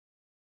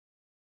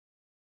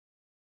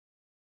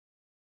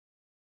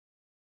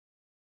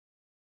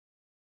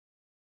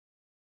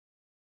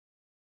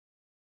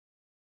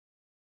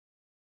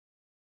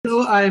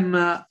Hello, I'm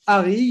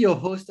Ari, your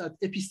host at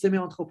Episteme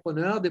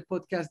Entrepreneur, the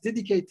podcast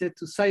dedicated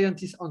to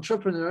scientists,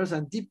 entrepreneurs,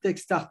 and deep tech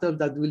startups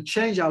that will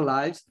change our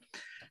lives.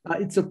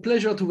 It's a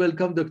pleasure to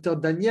welcome Dr.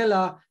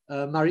 Daniela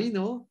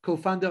Marino,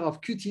 co-founder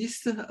of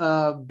CUTISS,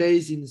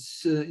 based in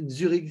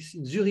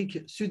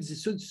Zurich,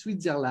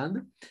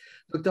 Switzerland.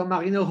 Dr.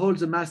 Marino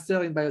holds a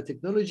master in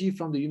biotechnology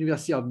from the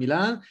University of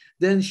Milan.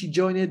 Then she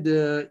joined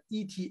the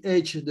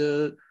ETH,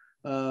 the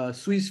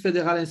Swiss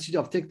Federal Institute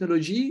of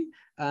Technology,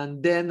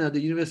 and then the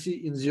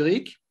University in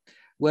Zurich,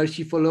 where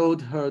she followed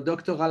her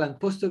doctoral and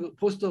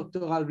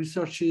postdoctoral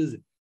researches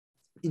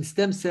in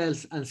stem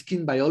cells and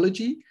skin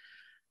biology.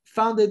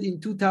 Founded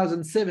in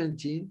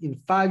 2017, in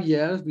 5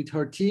 years with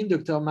her team,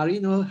 Dr.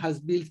 Marino has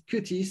built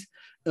CUTISS,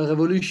 a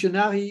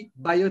revolutionary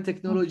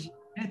biotechnology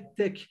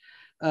tech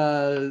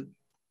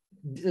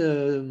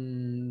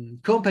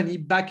company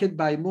backed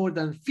by more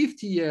than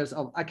 50 years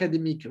of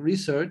academic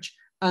research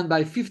and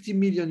by 50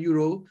 million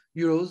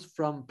euros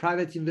from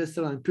private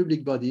investors and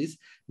public bodies.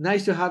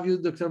 Nice to have you,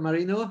 Dr.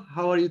 Marino.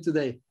 How are you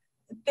today?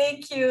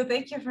 Thank you.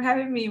 Thank you for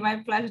having me.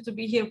 My pleasure to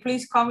be here.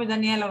 Please call me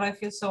Daniela, or I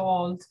feel so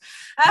old.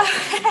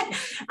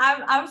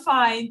 I'm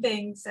fine,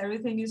 thanks.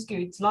 Everything is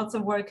good. Lots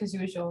of work as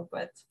usual,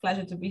 but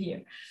pleasure to be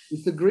here.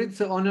 It's a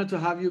great honor to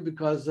have you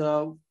because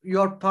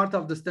you're part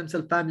of the stem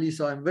cell family.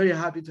 So I'm very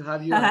happy to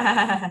have you.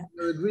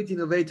 You're a great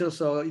innovator.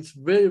 So it's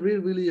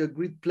really a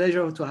great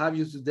pleasure to have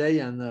you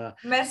today. And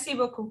merci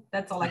beaucoup.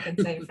 That's all I can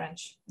say in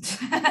French.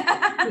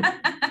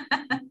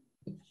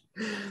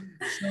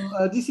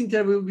 So this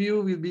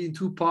interview will be in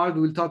two parts.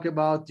 We'll talk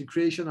about the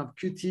creation of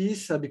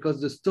CUTISS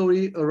because the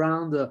story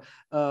around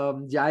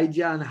the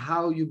idea and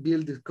how you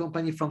build the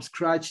company from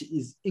scratch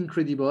is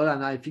incredible,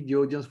 and I think the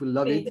audience will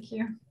love it. Thank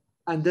you.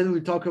 And then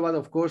we'll talk about,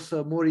 of course,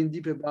 more in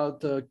depth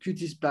about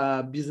CUTISS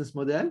business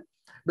model.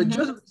 But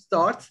just to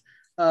start,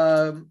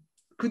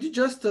 could you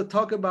just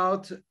talk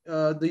about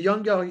the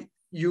younger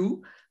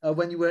you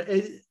when you were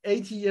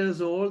 80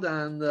 years old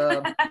and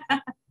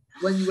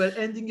when you were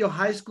ending your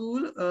high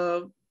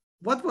school?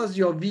 What was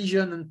your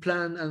vision and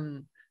plan?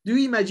 And do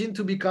you imagine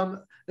to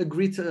become a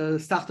great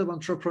startup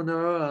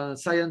entrepreneur,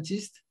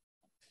 scientist?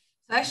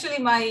 Actually,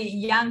 my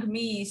young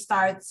me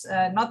starts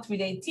not with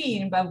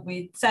 18, but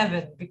with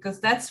 7, because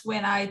that's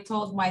when I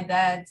told my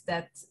dad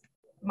that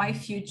my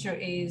future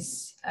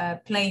is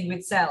playing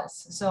with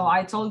cells. So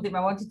I told him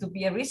I wanted to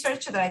be a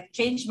researcher, that I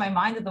changed my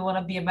mind. I don't want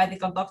to be a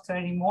medical doctor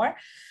anymore,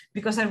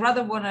 because I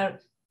rather want to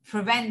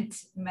prevent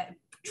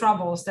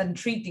troubles than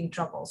treating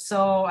troubles.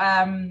 So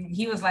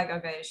he was like,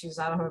 okay, she's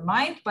out of her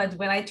mind. But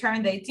when I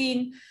turned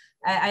 18,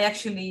 I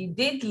actually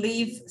did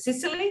leave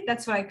Sicily,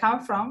 that's where I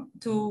come from,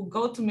 to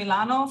go to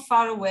Milano,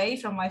 far away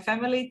from my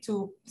family,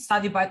 to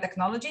study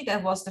biotechnology.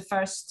 That was the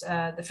first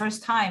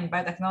time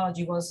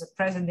biotechnology was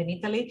present in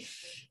Italy,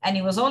 and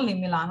it was only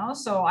Milano.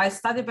 So I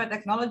studied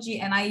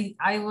biotechnology, and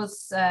I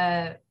was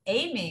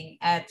aiming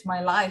at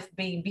my life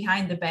being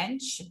behind the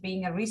bench,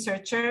 being a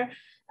researcher,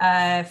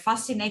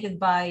 fascinated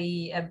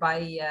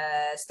by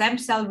stem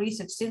cell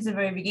research since the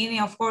very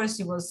beginning. Of course,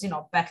 it was,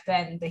 back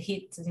then the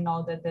hit,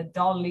 the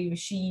dolly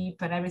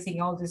sheep and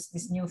everything, all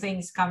these new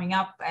things coming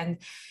up. And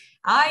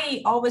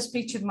I always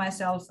pictured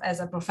myself as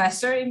a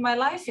professor in my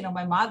life.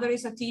 My mother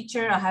is a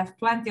teacher. I have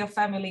plenty of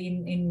family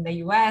in the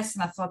US,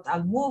 and I thought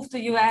I'll move to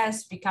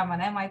US, become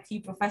an MIT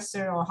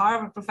professor or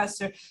Harvard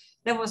professor.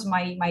 That was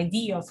my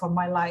ideal for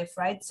my life,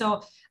 right?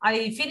 So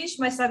I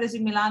finished my studies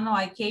in Milano.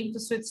 I came to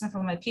Switzerland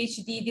for my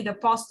PhD, did a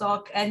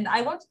postdoc, and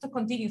I wanted to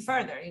continue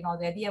further.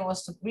 The idea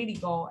was to really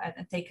go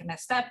and take a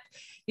next step.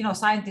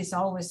 Scientists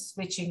are always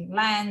switching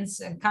lands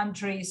and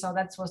countries, so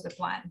that was the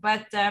plan.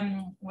 But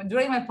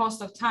during my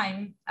postdoc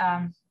time,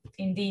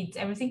 indeed,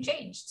 everything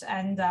changed,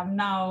 and I'm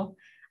now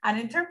an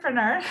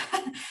entrepreneur,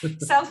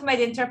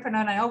 self-made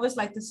entrepreneur. And I always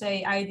like to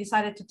say I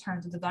decided to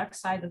turn to the dark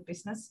side of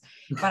business,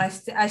 but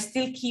I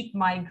still keep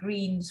my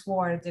green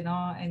sword, in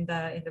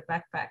the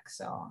backpack.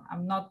 So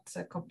I'm not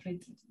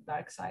completely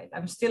dark side.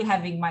 I'm still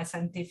having my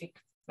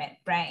scientific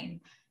brain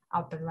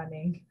up and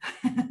running.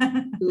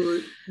 So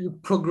you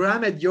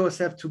programmed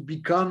yourself to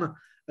become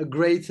a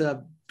great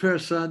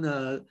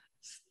person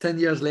 10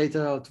 years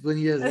later or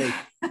 20 years later.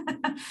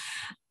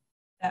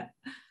 Yeah.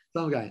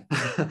 Some guy.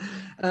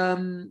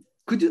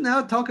 Could you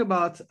now talk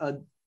about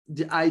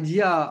the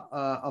idea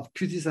of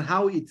CUTISS and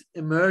how it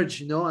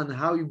emerged, and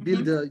how you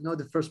build,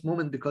 the first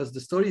moment, because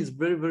the story is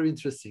very, very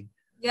interesting.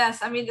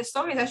 Yes, I mean, the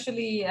story is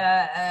actually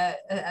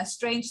a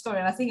strange story.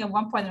 And I think at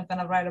one point I'm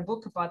going to write a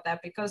book about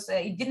that, because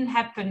it didn't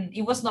happen.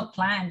 It was not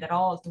planned at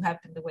all to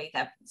happen the way it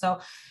happened. So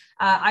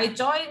I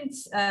joined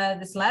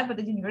this lab at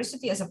the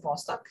university as a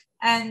postdoc.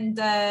 And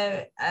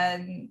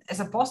as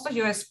a postdoc,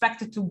 you're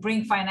expected to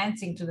bring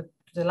financing to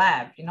the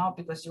lab,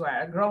 because you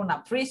are a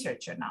grown-up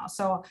researcher now.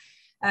 So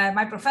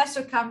my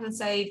professor comes and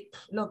say,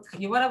 look,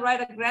 you want to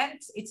write a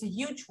grant? It's a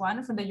huge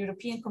one from the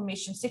European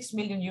Commission, 6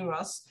 million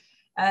euros.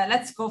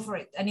 let's go for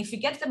it. And if we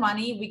get the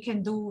money, we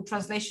can do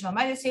translational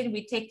medicine.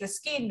 We take the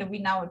skin that we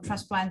now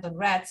transplant on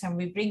rats and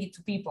we bring it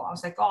to people. I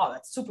was like, oh,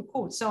 that's super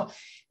cool. So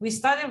we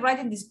started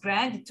writing this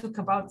grant. It took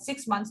about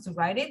 6 months to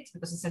write it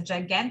because it's a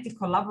gigantic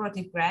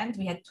collaborative grant.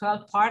 We had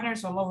 12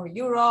 partners all over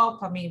Europe.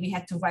 I mean, we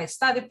had to write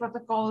study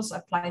protocols,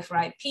 apply for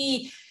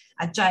IP,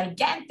 a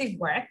gigantic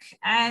work.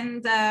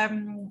 And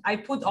I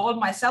put all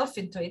myself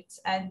into it.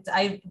 And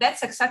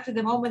that's exactly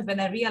the moment when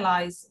I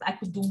realized I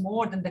could do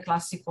more than the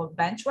classical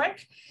bench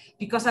work,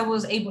 because I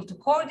was able to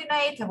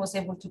coordinate, I was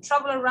able to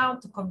travel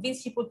around to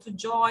convince people to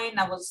join.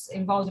 I was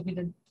involved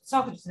with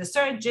talking to the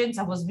surgeons,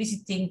 I was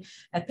visiting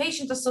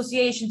patient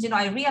associations.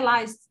 I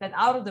realized that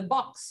out of the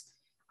box,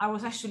 I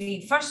was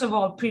actually, first of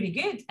all, pretty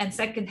good, and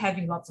second,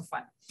 having lots of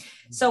fun.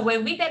 So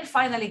when we then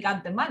finally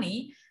got the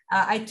money,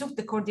 I took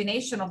the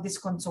coordination of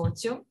this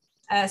consortium.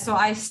 So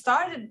I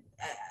started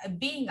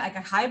being like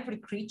a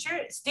hybrid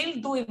creature, still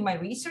doing my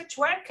research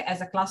work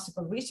as a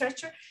classical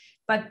researcher,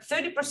 but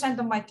 30%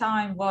 of my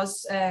time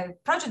was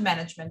project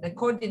management and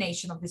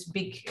coordination of this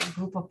big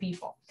group of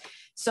people.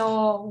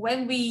 So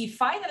when we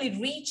finally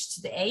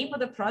reached the aim of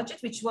the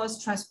project, which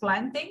was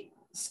transplanting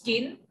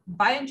skin,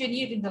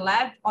 bioengineered in the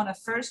lab on a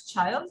first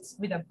child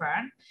with a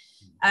burn,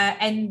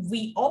 and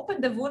we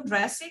opened the wound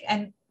dressing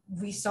and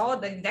we saw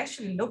that it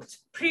actually looked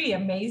pretty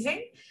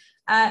amazing.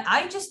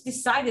 I just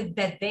decided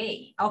that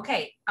day,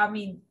 okay, I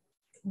mean,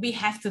 we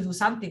have to do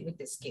something with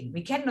the skin.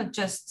 We cannot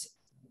just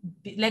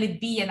let it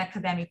be an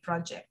academic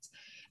project.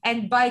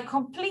 And by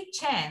complete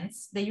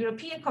chance, the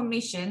European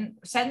Commission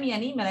sent me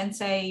an email and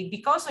say,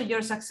 because of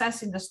your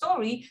success in the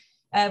story,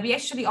 we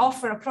actually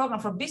offer a program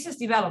for business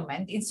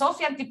development in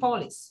Sophia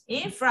Antipolis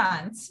in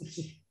France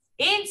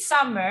in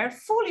summer,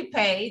 fully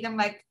paid. I'm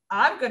like,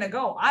 I'm going to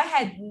go. I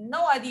had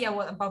no idea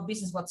about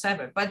business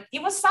whatsoever, but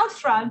it was South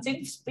France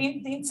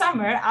in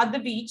summer at the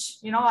beach,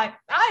 like,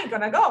 I'm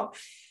going to go.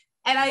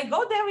 And I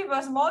go there with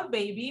a small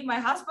baby. My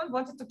husband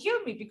wanted to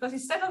kill me because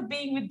instead of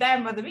being with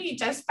them at the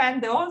beach, I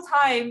spent the whole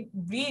time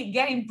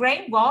getting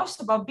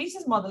brainwashed about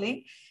business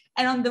modeling.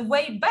 And on the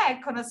way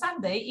back on a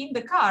Sunday in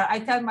the car, I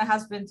tell my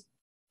husband,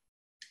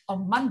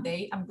 on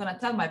Monday, I'm going to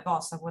tell my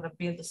boss I want to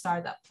build a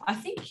startup. I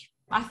think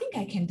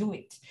I can do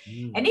it.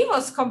 And he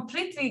was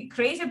completely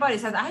crazy about it. He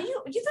said,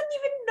 you don't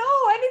even know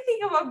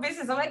anything about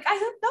business. I'm like, I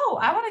don't know.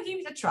 I want to give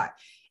it a try.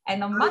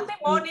 And on Monday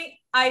morning,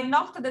 I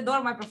knocked at the door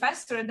of my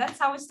professor, and that's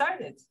how it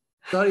started.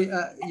 Sorry,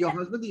 your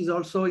husband is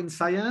also in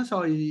science,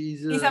 or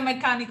he's a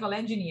mechanical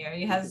engineer.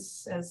 He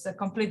has a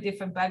completely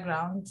different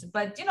background.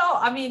 But,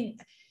 I mean,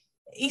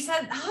 he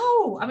said,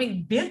 how? I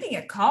mean, building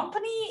a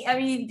company? I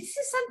mean, this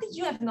is something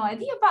you have no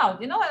idea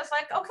about. I was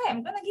like, okay,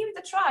 I'm going to give it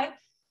a try.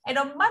 And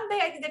on Monday,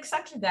 I did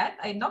exactly that.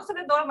 I knocked at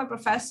the door of my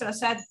professor. I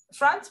said,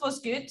 France was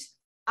good.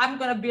 I'm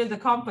going to build a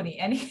company.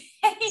 And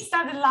he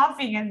started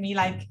laughing at me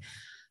like,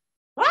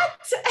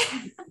 what?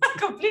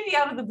 Completely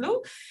out of the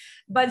blue.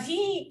 But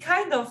he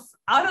kind of,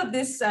 out of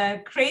this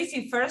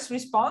crazy first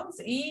response,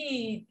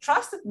 he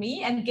trusted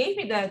me and gave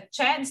me the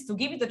chance to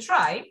give it a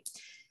try.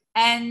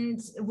 And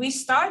we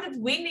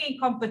started winning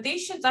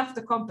competitions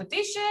after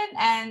competition.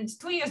 And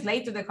 2 years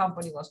later, the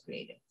company was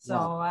created.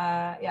 So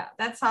yeah,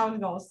 that's how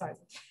it all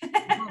started.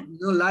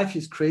 Life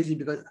is crazy,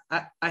 because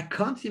I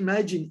can't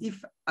imagine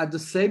if at the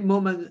same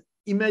moment,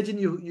 imagine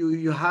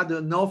you had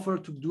an offer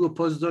to do a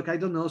postdoc, I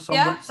don't know,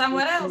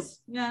 somewhere else.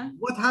 Yeah.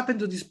 What happened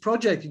to this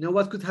project?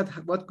 What could have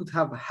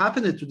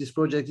happened to this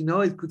project?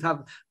 It could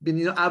have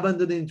been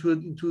abandoned into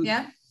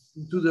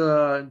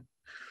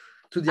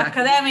the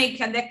academic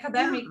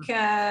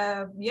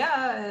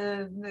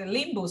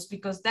limbus,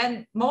 because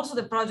then most of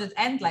the projects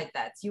end like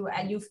that. You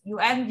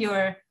end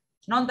your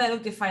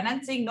non-dilutive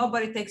financing,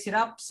 nobody takes it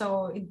up,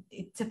 so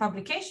it's a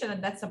publication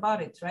and that's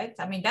about it, right?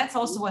 I mean, that's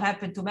also what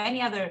happened to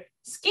many other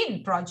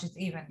skin projects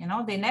even,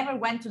 they never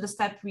went to the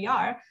step we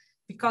are,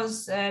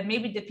 because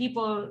maybe the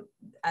people,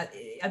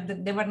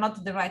 they were not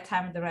at the right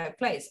time at the right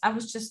place. I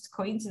was just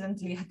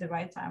coincidentally at the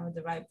right time at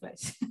the right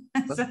place.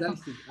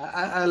 Fantastic.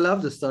 I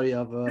love the story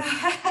of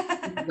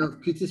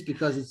CUTISS,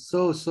 because it's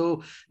so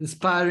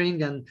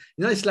inspiring, and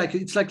it's like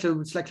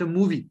a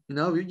movie.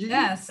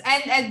 Yes,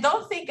 and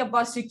don't think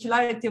about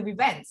circularity of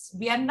events.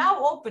 We are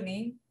now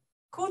opening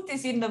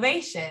CUTISS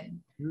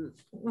Innovation.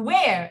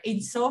 Where? In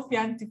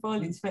Sophia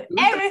Antipolis, where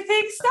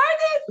everything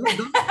started.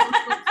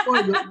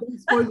 Don't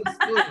spoil the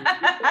story.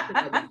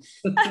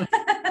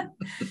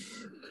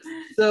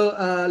 So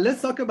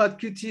let's talk about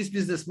CUTISS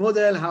business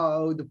model,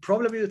 how the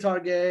problem you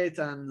target,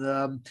 and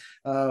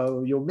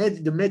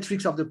the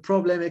metrics of the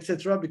problem,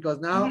 etc. Because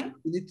now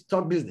we need to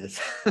talk business.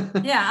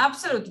 Yeah,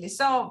 absolutely.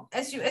 So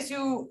as you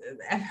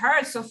have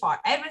heard so far,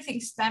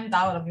 everything stemmed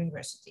out of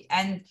university,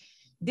 and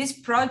this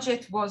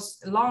project was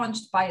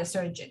launched by a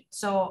surgeon.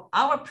 So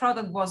our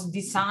product was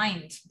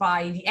designed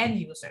by the end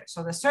user.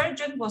 So the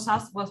surgeon was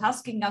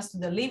asking us to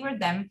deliver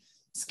them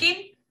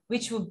skin,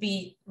 which would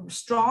be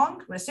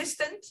strong,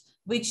 resistant,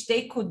 which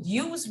they could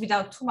use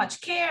without too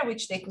much care,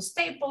 which they could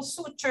staple,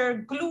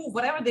 suture, glue,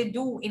 whatever they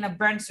do in a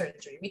burn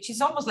surgery, which is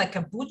almost like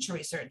a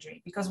butchery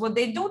surgery. Because what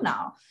they do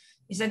now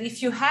is that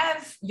if you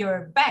have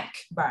your back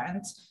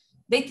burned,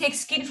 they take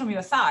skin from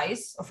your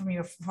thighs or from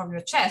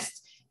your chest,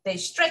 they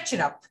stretch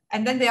it up,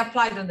 and then they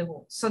apply it on the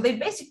wound. So they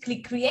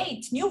basically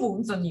create new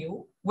wounds on you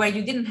where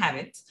you didn't have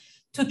it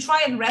to try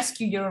and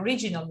rescue your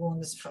original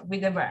wounds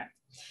with a burn.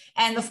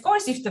 And of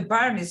course, if the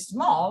burn is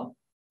small,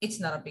 it's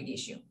not a big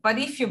issue. But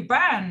if you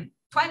burn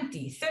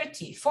 20,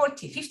 30,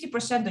 40,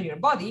 50% of your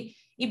body,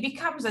 it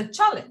becomes a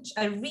challenge,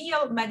 a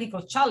real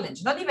medical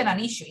challenge, not even an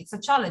issue. It's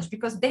a challenge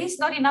because there is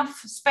not enough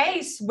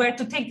space where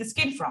to take the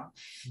skin from.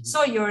 Mm-hmm.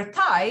 So your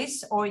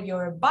thighs or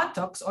your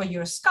buttocks or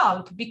your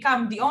scalp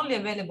become the only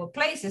available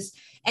places.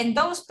 And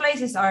those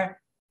places are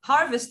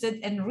harvested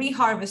and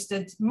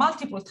reharvested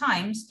multiple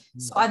times. Mm-hmm.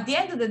 So at the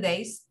end of the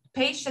day,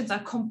 patients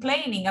are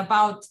complaining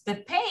about the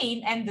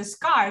pain and the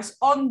scars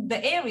on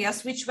the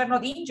areas which were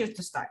not injured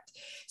to start.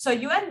 So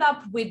you end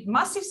up with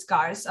massive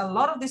scars, a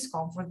lot of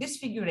discomfort,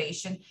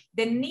 disfiguration,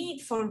 the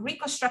need for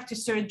reconstructive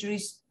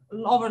surgeries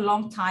over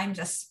long times,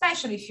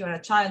 especially if you're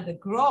a child that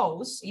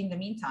grows in the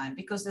meantime,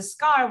 because the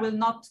scar will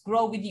not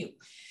grow with you.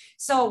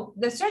 So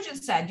the surgeon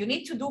said, you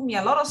need to do me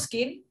a lot of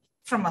skin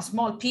from a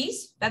small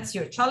piece, that's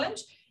your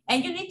challenge,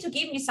 and you need to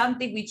give me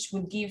something which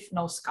will give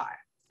no scar.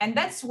 And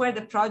that's where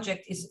the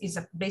project is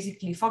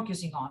basically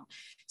focusing on.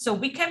 So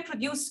we can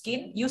produce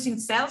skin using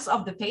cells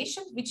of the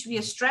patient, which we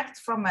extract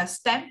from a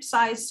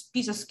stamp-sized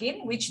piece of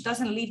skin, which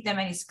doesn't leave them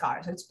any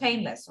scars. So it's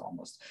painless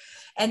almost.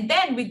 And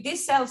then with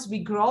these cells, we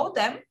grow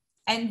them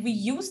and we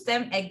use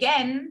them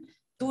again,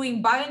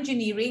 doing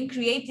bioengineering,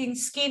 creating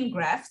skin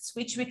grafts,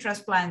 which we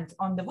transplant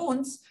on the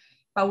wounds,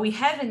 but we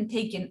haven't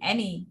taken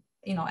any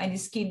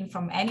skin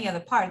from any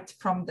other part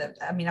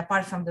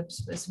apart from the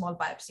small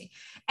biopsy.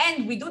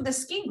 And we do the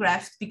skin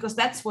graft because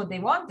that's what they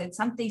wanted,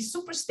 something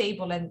super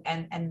stable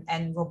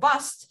and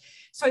robust.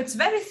 So it's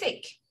very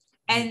thick.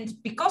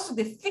 And because of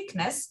the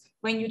thickness,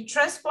 when you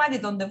transplant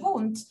it on the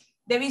wound,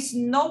 there is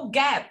no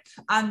gap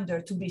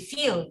under to be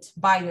filled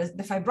by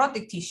the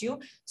fibrotic tissue.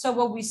 So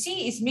what we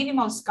see is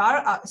minimal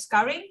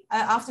scarring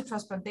after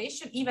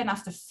transplantation, even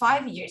after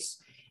 5 years.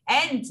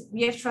 And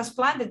we have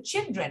transplanted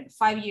children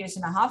 5.5 years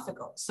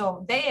ago.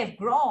 So they have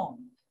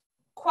grown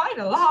quite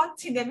a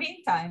lot in the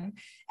meantime.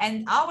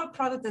 And our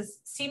product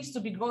seems to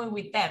be growing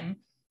with them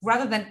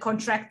rather than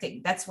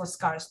contracting. That's what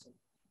scars do.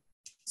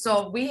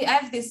 So we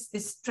have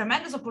this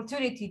tremendous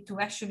opportunity to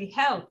actually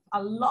help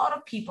a lot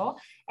of people,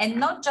 and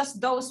not just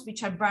those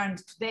which are burned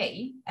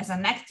today as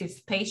an active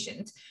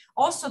patient,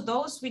 also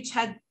those which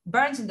had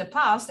burns in the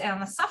past and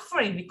are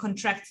suffering with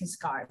contracting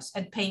scars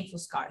and painful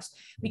scars.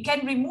 We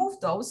can remove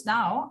those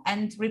now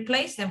and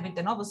replace them with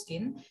the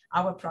Novoskin,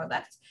 our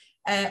product,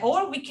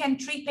 or we can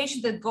treat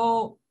patients that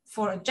go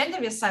for a gender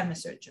reassignment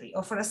surgery,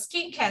 or for a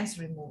skin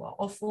cancer removal,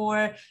 or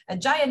for a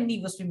giant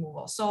nevus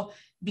removal. So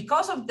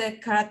because of the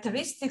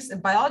characteristics, the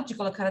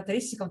biological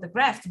characteristic of the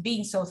graft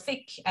being so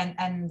thick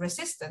and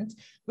resistant,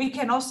 we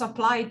can also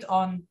apply it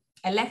on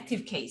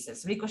elective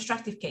cases,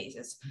 reconstructive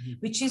cases,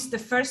 which is the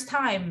first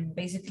time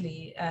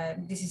basically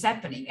this is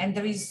happening. And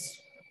there is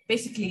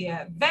basically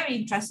a very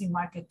interesting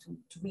market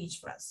to reach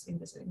for us in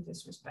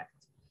this respect.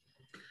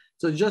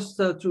 So just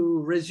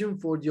to resume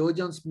for the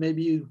audience,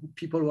 maybe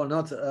people who are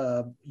not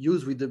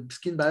used with the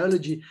skin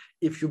biology,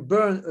 if you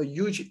burn a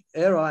huge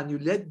area and you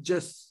let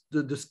just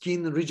the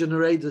skin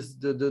regenerate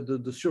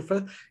the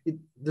surface,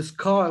 the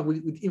scar will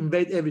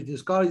invade everything. The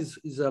scar is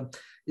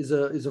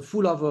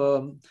full of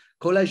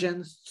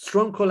collagen,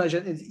 strong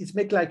collagen. It's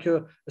made like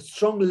a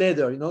strong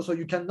leather, so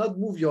you cannot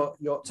move your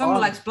arm.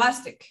 Like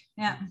plastic,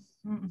 yeah.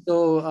 So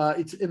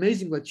it's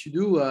amazing what you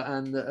do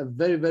and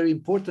very, very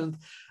important.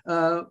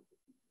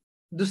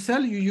 The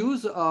cell you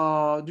use,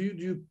 do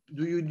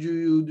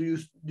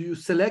you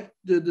select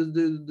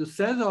the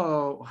cells,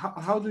 or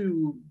how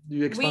do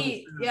you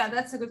expand? Yeah,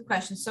 that's a good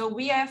question. So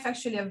we have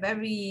actually a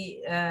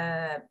very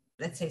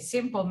let's say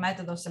simple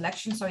method of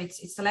selection. So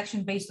it's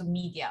selection based on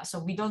media. So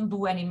we don't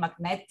do any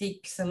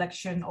magnetic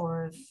selection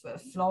or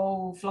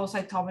flow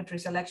cytometry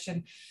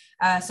selection.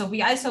 So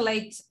we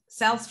isolate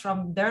cells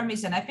from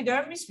dermis and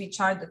epidermis, which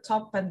are the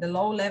top and the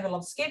low level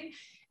of skin,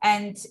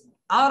 and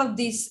out of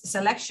this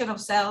selection of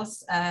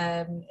cells,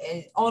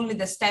 only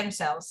the stem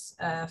cells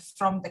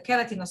from the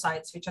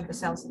keratinocytes, which are the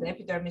cells of the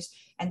epidermis,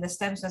 and the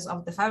stem cells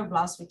of the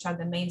fibroblasts, which are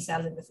the main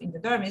cells in the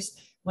dermis,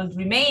 will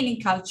remain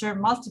in culture,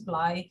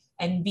 multiply,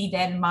 and be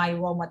then my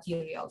raw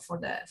material for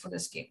the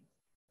skin.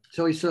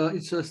 So it's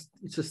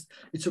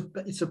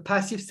a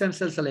passive stem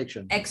cell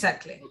selection.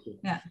 Exactly. Okay.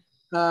 Yeah.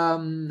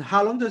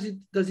 How long does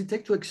it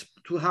take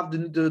to have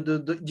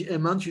the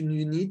amount you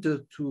need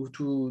to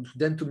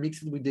then to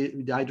mix it with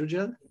the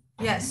hydrogel?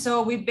 Yeah,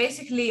 so we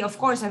basically, of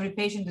course, every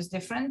patient is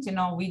different.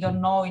 We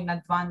don't know in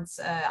advance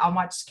how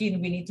much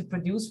skin we need to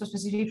produce for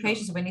specific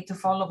patients. We need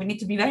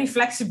to be very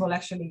flexible,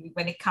 actually,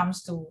 when it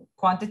comes to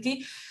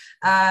quantity.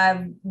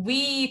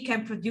 We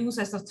can produce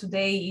as of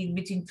today in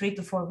between 3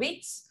 to 4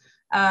 weeks,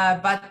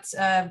 but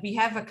we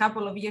have a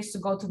couple of years to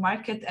go to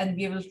market, and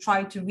we will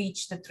try to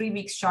reach the 3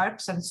 weeks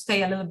sharps and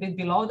stay a little bit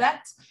below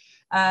that.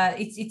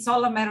 It's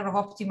all a matter of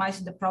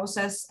optimizing the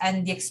process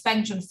and the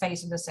expansion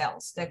phase of the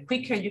cells. The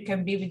quicker you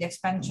can be with the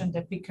expansion,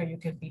 the quicker you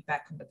can be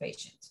back on the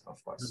patient,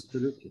 of course.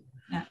 Absolutely.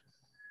 Yeah.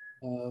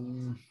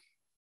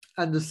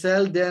 And the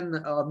cell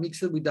then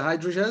mixed with the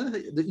hydrogen.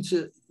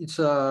 It's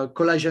a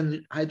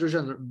collagen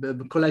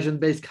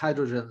collagen-based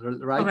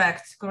hydrogen, right?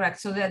 Correct.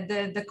 So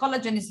the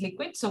collagen is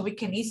liquid, so we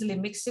can easily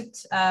mix it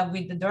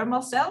with the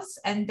dermal cells,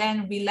 and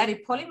then we let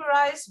it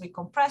polymerize, we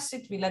compress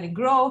it, we let it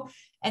grow,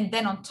 and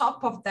then on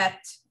top of that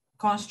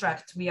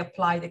construct, we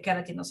apply the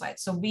keratinocytes.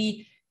 So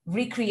we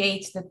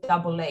recreate the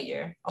double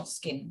layer of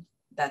skin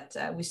that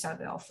we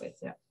started off with.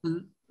 Yeah.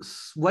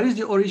 What is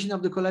the origin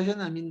of the collagen?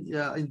 I mean,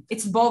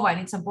 it's bovine.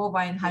 It's a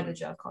bovine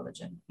hydrogel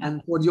collagen. Yeah.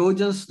 And for the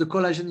audience, the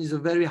collagen is a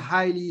very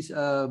highly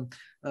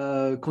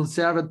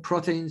conserved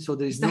protein. So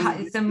there is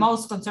it's the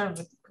most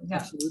conserved. Yeah.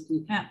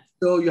 Absolutely. Yeah.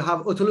 So you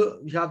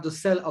have the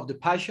cell of the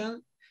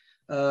patient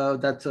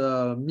that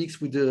mix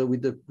with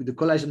the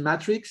collagen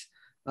matrix,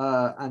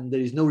 and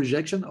there is no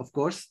rejection, of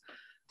course.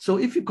 So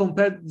if you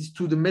compare this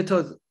to the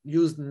method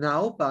used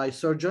now by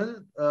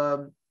surgeon,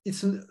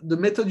 it's the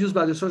method used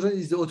by the surgeon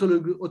is the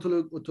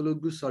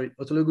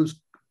autologous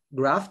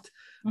graft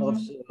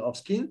of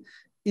skin.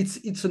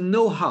 It's a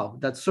know-how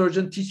that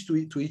surgeons teach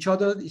to each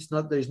other. It's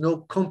not, there is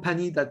no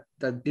company that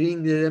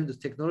bring them the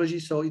technology.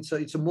 So it's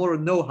a more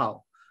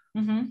know-how.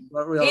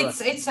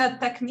 It's a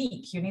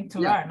technique you need to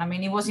learn. I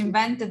mean, it was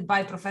invented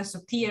by Professor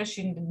Thiersch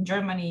in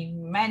Germany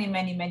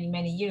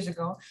many years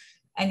ago.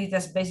 And it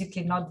has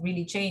basically not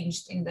really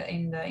changed in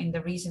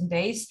the recent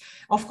days.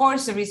 Of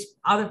course, there is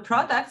other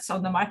products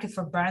on the market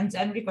for burns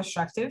and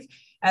reconstructive,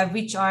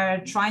 which are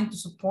trying to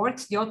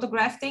support the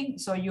autografting.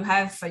 So you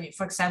have,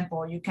 for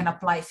example, you can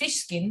apply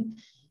fish skin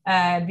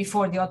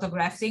before the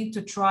autografting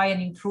to try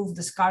and improve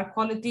the scar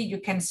quality. You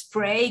can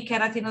spray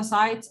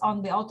keratinocytes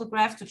on the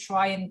autograft to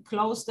try and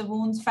close the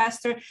wounds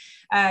faster.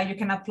 You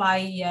can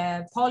apply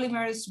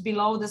polymers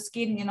below the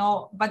skin, you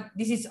know, but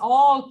this is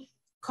all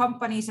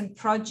companies and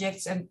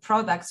projects and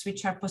products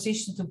which are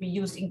positioned to be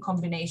used in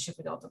combination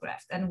with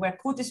autograft. And where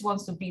CUTISS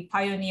wants to be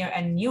pioneer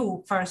and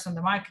new first on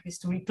the market is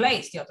to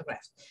replace the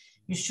autograft.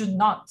 You should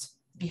not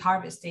be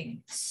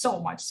harvesting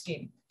so much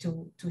skin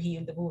to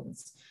heal the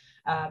wounds,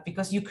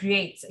 because you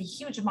create a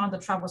huge amount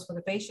of troubles for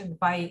the patient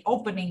by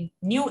opening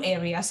new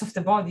areas of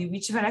the body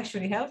which are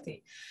actually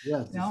healthy.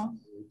 Yes. You know?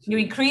 You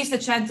increase the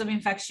chance of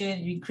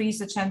infection, you increase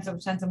the chance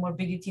of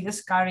morbidity, the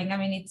scarring. I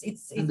mean,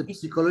 it's the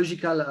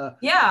psychological.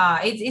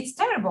 It's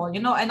terrible, you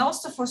know. And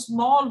also for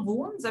small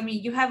wounds, I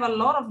mean, you have a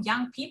lot of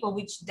young people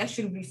which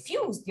actually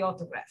refuse the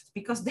autograft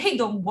because they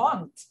don't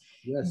want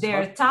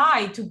their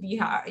thigh to be,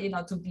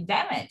 to be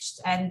damaged,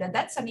 and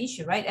that's an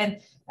issue, right? And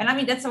I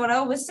mean, that's what I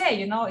always say.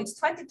 You know, it's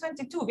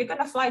 2022. We're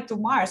gonna fly to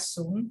Mars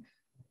soon,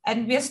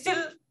 and we're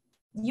still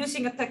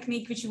using a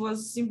technique which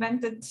was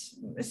invented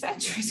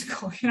centuries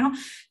ago. You know,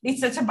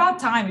 it's about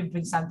time we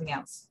bring something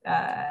else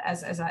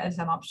as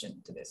an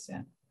option to this.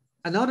 Yeah.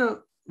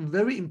 Another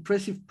very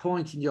impressive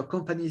point in your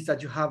company is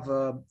that you have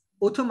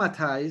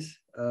automatized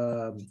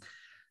a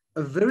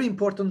very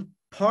important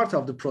part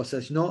of the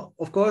process. You know,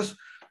 of course,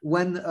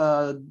 when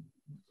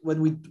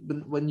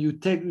you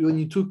take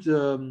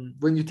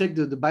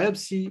the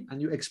biopsy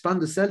and you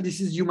expand the cell, this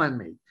is human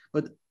made.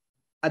 But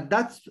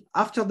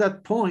after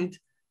that point,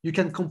 you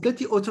can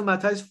completely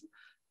automatize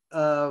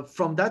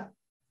from that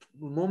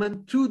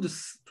moment to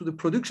the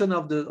production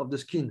of the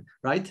skin,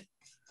 right?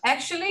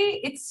 Actually,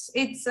 it's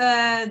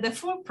the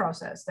full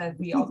process that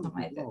we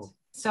automated. Oh.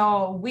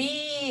 So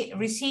we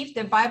receive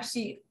the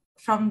biopsy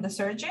from the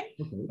surgeon.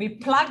 Okay. We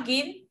plug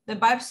in the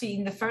biopsy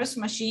in the first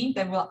machine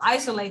that will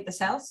isolate the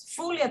cells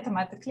fully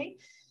automatically.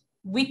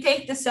 We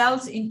take the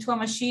cells into a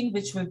machine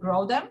which will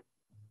grow them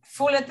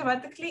fully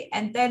automatically.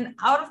 And then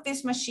out of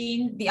this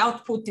machine, the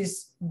output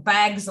is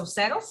bags of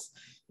cells,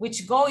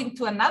 which go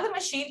into another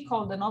machine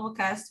called the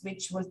NovoCast,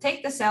 which will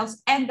take the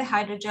cells and the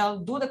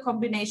hydrogel, do the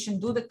combination,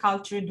 do the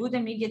culture, do the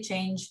media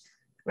change,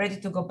 ready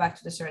to go back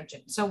to the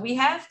surgeon. So we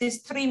have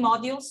these 3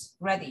 modules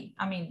ready.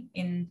 I mean,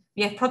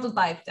 we have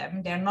prototyped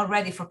them. They're not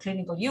ready for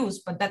clinical use,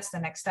 but that's the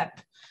next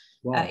step.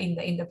 Wow.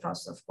 In the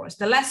process, of course.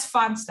 The less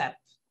fun step,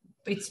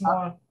 it's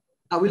more...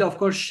 I will, of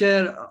course,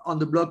 share on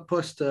the blog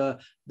post the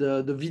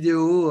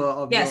video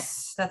of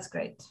that's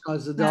great.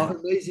 Because they are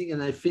amazing,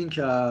 and I think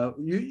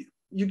you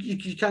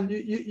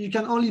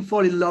can only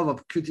fall in love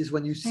with CUTISS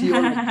when you see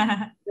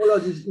all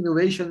of this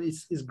innovation.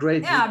 Is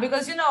great. Yeah,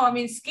 because I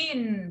mean,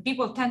 skin,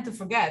 people tend to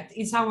forget,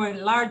 is our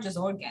largest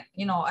organ.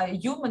 You know, a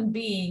human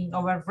being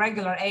of a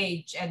regular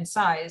age and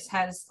size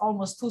has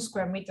almost 2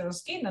 square meters of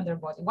skin on their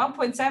body,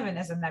 1.7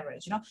 as an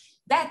average. You know,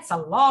 that's a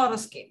lot of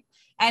skin.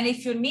 And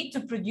if you need to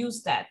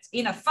produce that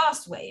in a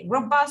fast way,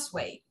 robust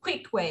way,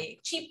 quick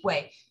way, cheap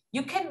way,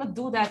 you cannot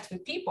do that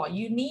with people.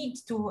 You need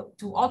to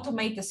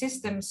automate the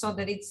system so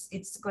that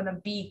it's going to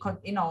be,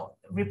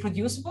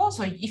 reproducible.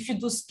 So if you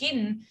do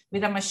skin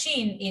with a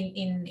machine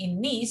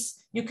in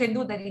Nice, you can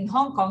do that in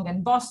Hong Kong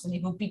and Boston.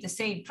 It will be the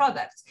same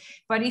product.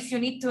 But if you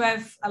need to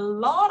have a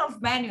lot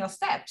of manual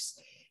steps,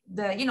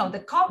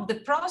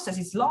 the process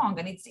is long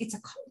and it's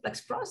a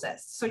complex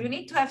process. So you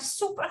need to have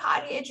super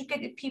highly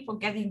educated people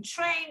getting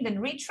trained and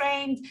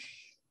retrained.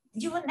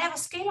 You will never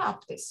scale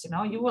up this,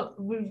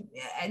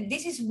 and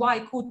this is why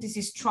CUTISS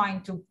is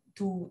trying to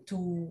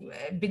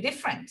be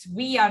different.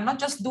 We are not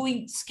just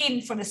doing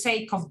skin for the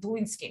sake of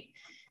doing skin.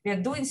 We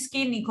are doing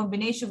skin in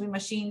combination with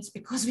machines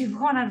because we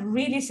want to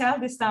really sell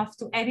this stuff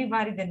to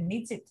anybody that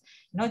needs it,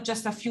 not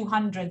just a few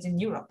hundreds in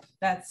Europe.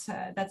 That's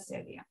the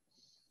idea.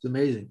 It's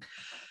amazing.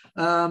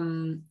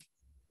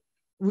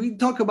 We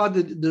talk about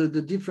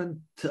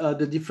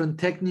the different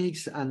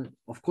techniques, and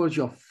of course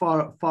you're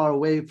far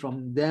away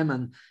from them,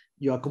 and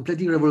you are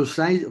completely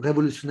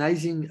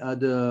revolutionizing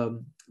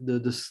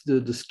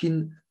the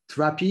skin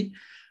therapy.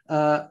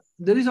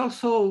 There is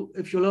also,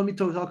 if you allow me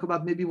to talk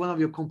about maybe one of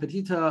your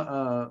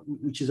competitor,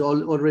 which is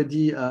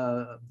already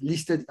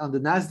listed on the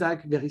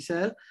NASDAQ,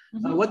 Vericel.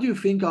 Mm-hmm. What do you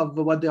think of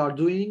what they are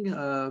doing?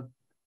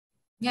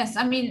 Yes,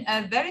 I mean,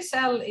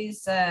 Vericel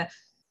is, I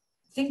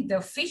think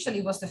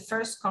officially was the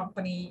first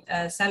company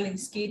selling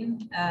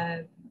skin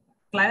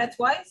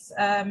planet-wise.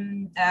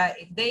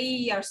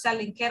 They are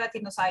selling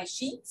keratinocyte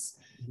sheets.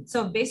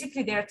 So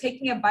basically they are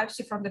taking a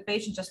biopsy from the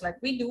patient just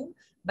like we do,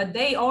 but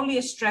they only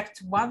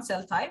extract one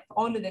cell type,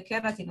 only the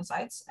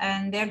keratinocytes,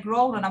 and they're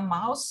grown on a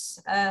mouse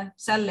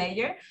cell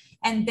layer,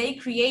 and they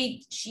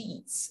create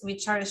sheets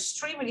which are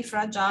extremely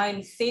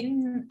fragile,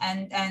 thin,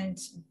 and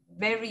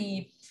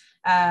very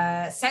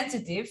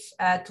sensitive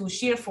to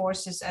shear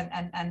forces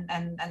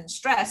and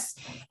stress.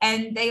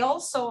 And they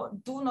also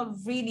do not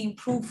really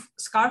improve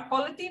scar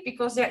quality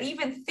because they're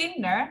even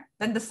thinner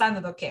than the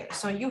standard of care.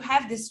 So you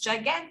have this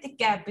gigantic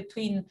gap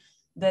between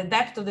the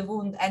depth of the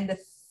wound and the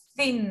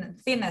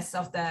thickness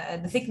of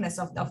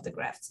the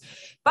grafts.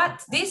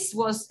 But this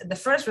was the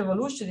first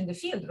revolution in the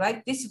field,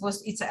 right? It's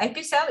an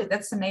Epicel,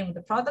 that's the name of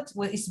the product.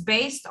 It's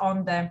based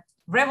on the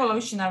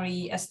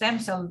revolutionary stem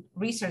cell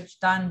research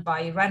done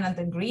by Reynolds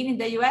and Green in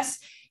the US.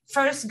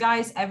 First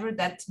guys ever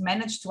that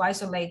managed to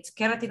isolate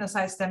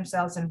keratinocyte stem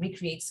cells and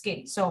recreate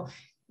skin. So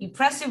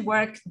impressive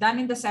work done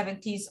in the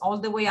 70s all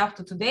the way up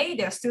to today.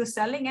 They're still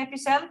selling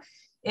Epicel.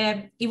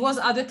 It was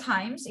other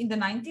times in the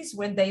 90s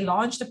when they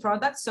launched the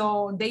product,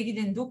 so they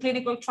didn't do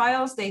clinical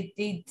trials. They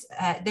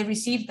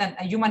received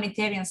a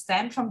humanitarian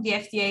stamp from the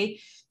FDA.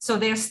 So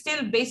they're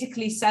still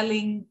basically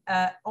selling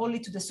only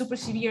to the super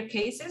severe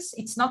cases.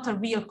 It's not a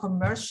real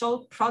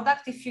commercial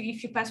product, if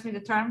you pass me the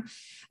term.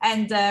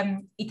 And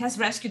it has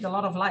rescued a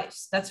lot of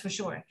lives, that's for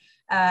sure.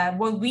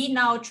 What we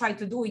now try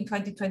to do in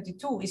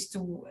 2022 is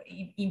to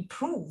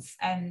improve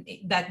and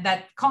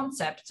that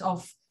concept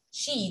of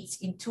sheets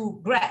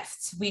into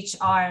grafts, which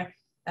are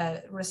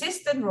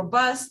resistant,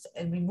 robust,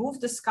 and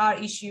remove the scar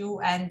issue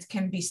and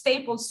can be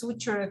stapled,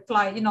 suture,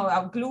 applied,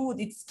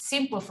 glued. It's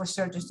simple for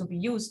surgeons to be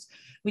used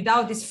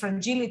without this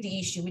fragility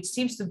issue, which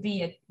seems to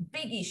be a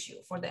big issue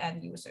for the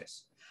end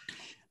users.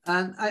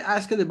 And I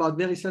asked about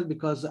Vericel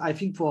because I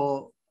think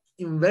for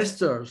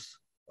investors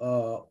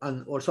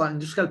and also an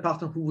industrial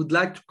partner who would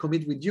like to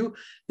commit with you,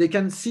 they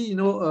can see,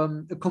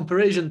 a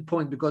comparison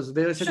point because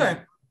Vericel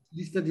sure.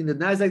 listed in the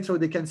NASDAQ, so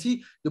they can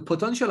see the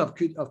potential of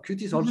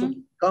CUTISS mm-hmm. also to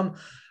become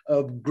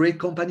a great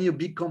company, a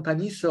big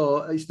company.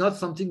 So it's not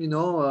something,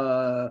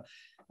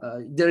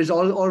 there is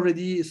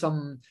already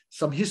some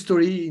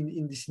history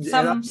in this.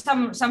 Some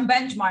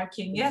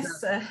benchmarking,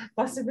 yes,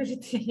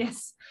 possibility,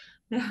 yes.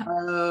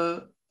 Yeah.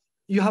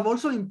 You have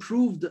also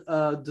improved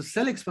the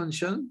cell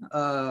expansion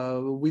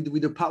with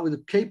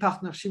the K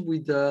partnership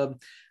with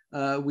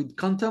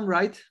Quantum,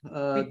 right?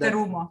 With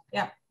Terumo,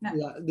 yeah.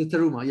 Yeah, the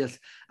Terumo, yes,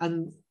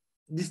 and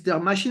their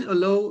machine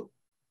allow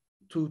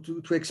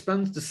to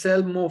expand the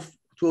cell more,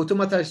 to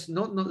automatize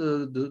not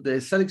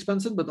the cell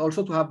expansion, but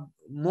also to have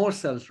more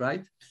cells,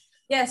 right?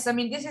 Yes, I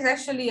mean, this is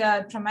actually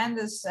a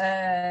tremendous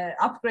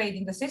upgrade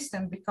in the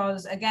system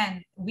because,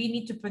 again, we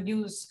need to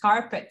produce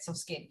carpets of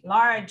skin,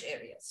 large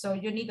areas. So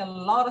you need a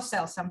lot of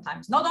cells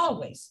sometimes, not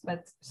always,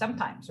 but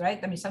sometimes, right?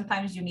 I mean,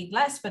 sometimes you need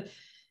less, but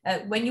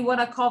when you want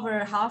to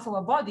cover half of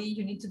a body,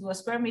 you need to do a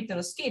square meter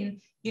of skin,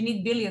 you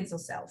need billions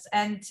of cells.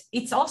 And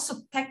it's also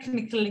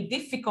technically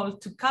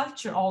difficult to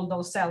culture all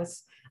those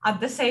cells at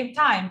the same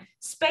time,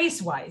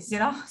 space-wise,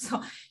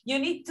 So you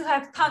need to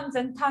have tons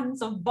and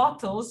tons of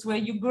bottles where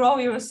you grow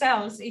your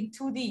cells in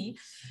 2D.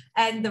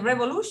 And the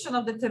revolution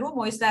of the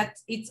Terumo is that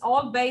it's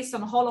all based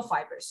on hollow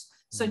fibers.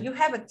 So you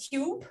have a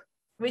tube,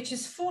 which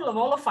is full of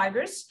hollow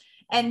fibers,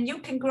 and you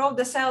can grow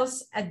the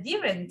cells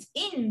adherent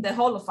in the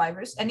hollow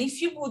fibers. And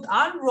if you would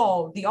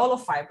unroll the hollow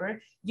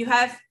fiber, you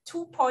have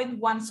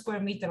 2.1 square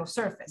meter of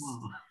surface.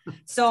 Wow.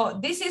 So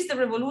this is the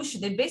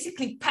revolution. They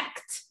basically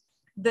packed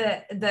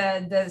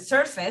the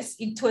surface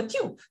into a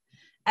tube,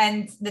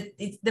 and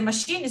the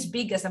machine is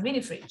big as a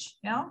mini fridge,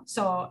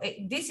 So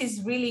this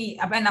is really,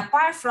 and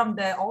apart from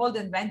all the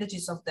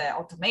advantages of the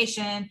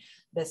automation,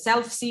 the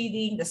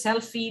self-seeding, the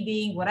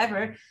self-feeding,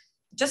 whatever,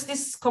 just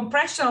this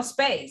compression of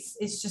space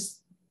is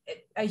just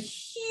a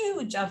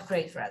huge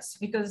upgrade for us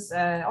because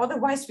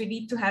otherwise we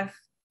need to have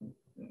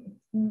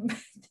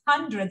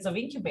hundreds of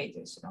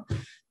incubators,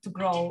 to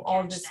grow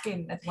all the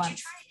skin at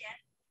once.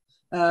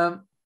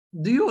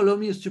 Do you allow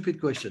me a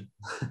stupid question?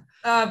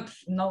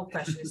 No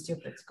question is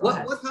stupid.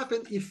 What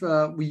happens if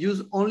we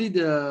use only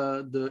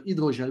the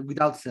hydrogel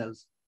without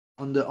cells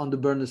on the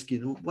burner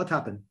skin? What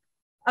happened?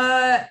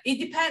 It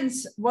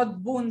depends what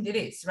wound it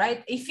is,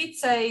 right? If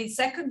it's a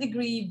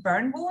second-degree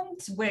burn wound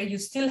where you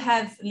still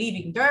have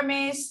living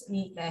dermis,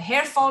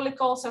 hair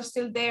follicles are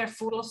still there,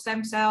 full of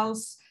stem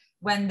cells,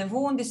 when the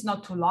wound is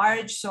not too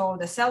large, so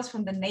the cells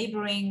from the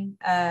neighboring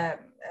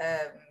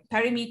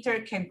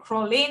perimeter can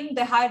crawl in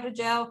the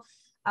hydrogel.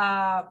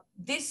 The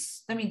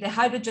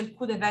hydrogel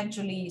could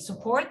eventually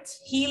support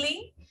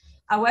healing.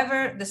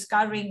 However, the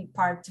scarring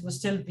part will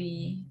still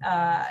be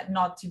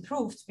not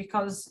improved,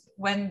 because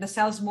when the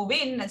cells move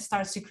in and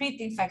start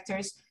secreting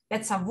factors,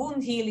 that's a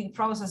wound healing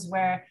process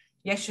where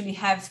you actually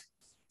have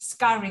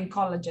scarring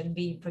collagen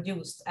being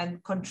produced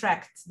and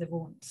contract the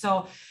wound.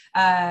 So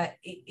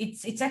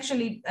it's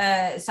actually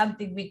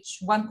something which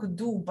one could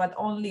do, but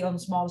only on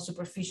small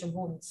superficial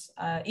wounds.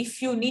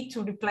 If you need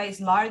to replace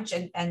large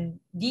and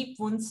deep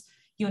wounds,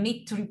 you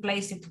need to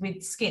replace it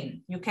with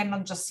skin. You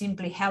cannot just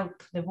simply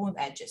help the wound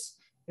edges.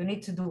 You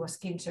need to do a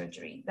skin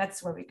surgery.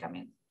 That's where we come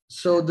in.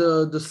 So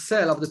the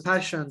cell of the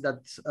patient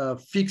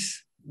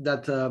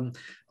that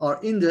are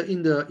in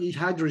the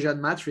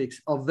hydrogen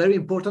matrix are very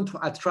important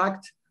to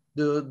attract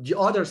the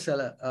other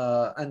cell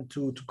and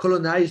to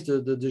colonize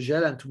the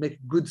gel and to make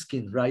good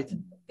skin, right?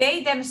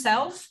 They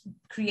themselves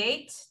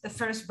create the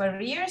first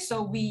barrier.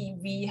 So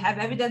we have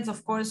evidence,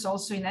 of course,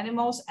 also in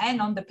animals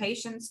and on the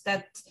patients,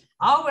 that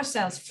our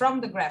cells from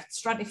the graft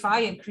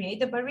stratify and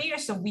create a barrier.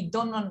 So we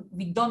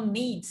don't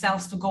need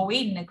cells to go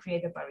in and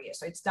create a barrier.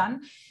 So it's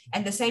done.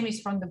 And the same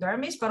is from the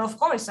dermis. But of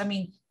course, I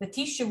mean, the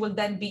tissue will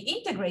then be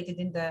integrated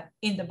in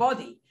the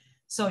body.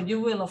 So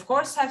you will, of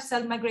course, have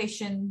cell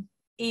migration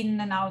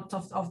in and out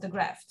of the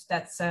graft.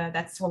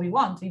 That's what we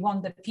want. We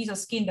want the piece of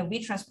skin that we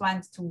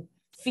transplant to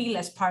feel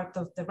as part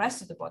of the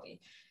rest of the body.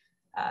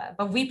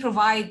 But we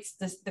provide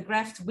the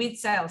graft with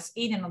cells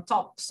in and on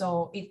top.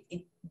 So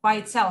it by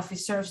itself, it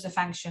serves the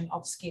function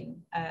of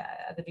skin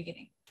at the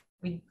beginning.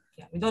 We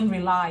don't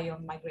rely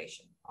on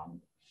migration.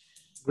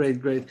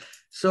 Great.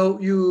 So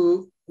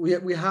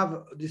we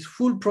have this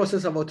full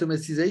process of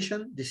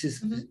automatization. This is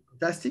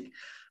fantastic.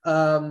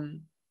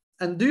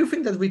 And do you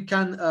think that we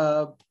can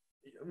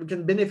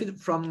benefit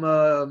from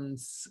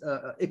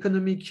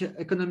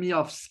economy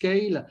of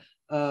scale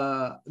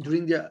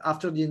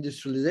after the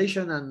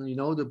industrialization and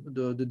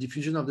the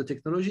diffusion of the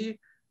technology,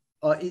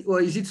 or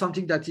is it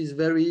something that is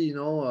very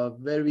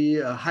very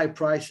high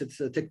priced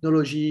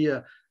technology?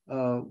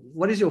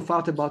 What is your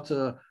thought about?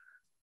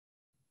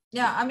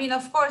 Yeah, I mean,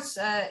 of course,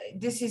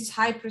 this is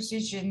high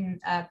precision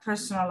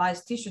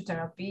personalized tissue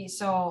therapy,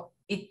 so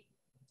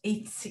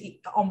it's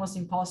almost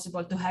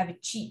impossible to have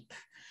it cheap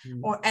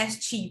or as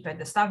cheap as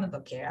the standard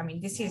of care. I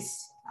mean, this is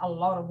a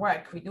lot of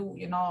work we do,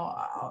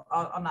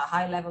 on a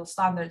high level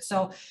standard.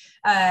 So,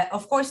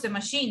 of course, the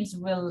machines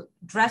will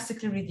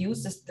drastically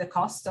reduce the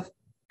cost of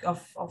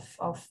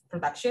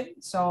production.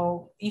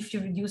 So if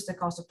you reduce the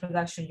cost of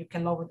production, you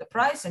can lower the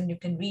price and you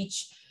can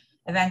reach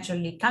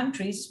eventually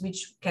countries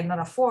which cannot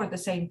afford the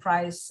same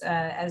price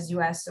as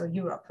US or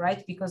Europe,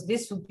 right? Because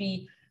this would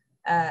be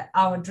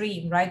our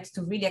dream, right?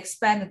 To really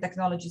expand the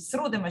technology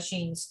through the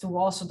machines to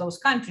also those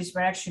countries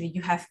where actually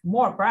you have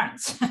more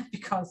burns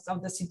because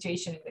of the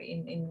situation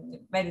in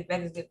very,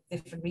 very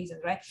different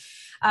reasons, right?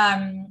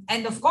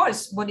 And of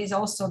course, what is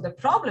also the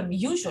problem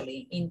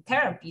usually in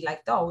therapy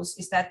like those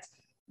is that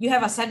you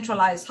have a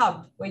centralized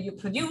hub where you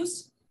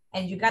produce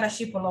and you got to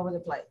ship all over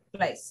the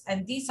place.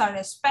 And these are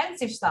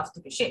expensive stuff to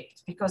be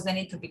shipped because they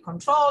need to be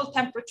controlled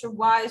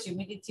temperature-wise,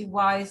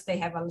 humidity-wise. They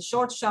have a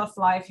short shelf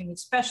life. You need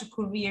special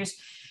couriers.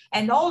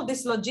 And all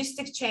this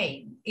logistic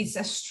chain is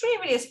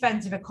extremely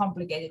expensive and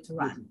complicated to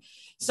run.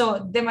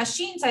 So the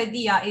machine's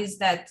idea is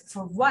that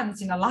for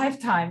once in a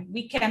lifetime,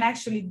 we can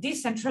actually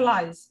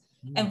decentralize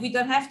and we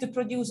don't have to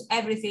produce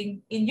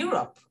everything in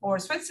Europe or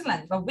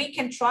Switzerland, but we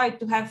can try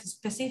to have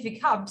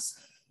specific hubs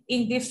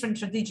in different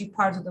strategic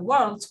parts of the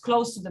world,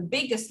 close to the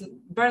biggest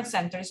burn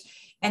centers,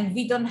 and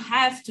we don't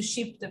have to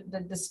ship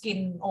the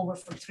skin over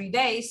for 3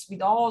 days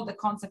with all the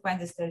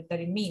consequences that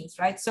it means,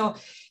 right? So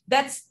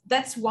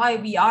that's why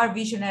we are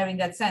visionary in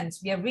that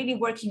sense. We are really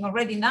working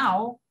already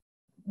now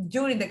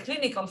during the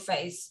clinical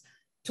phase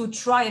to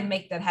try and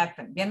make that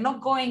happen. We are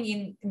not going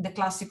in the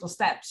classical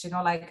steps,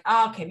 like,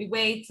 okay, we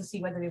wait to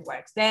see whether it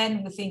works.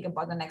 Then we think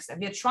about the next step.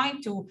 We are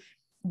trying to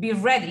be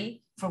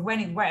ready for when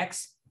it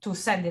works to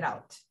send it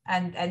out.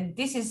 And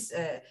this is,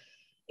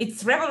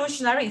 it's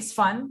revolutionary, it's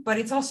fun, but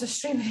it's also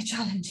extremely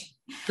challenging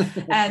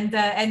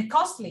and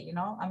costly,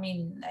 I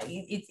mean,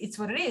 it's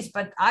what it is,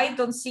 but I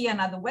don't see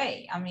another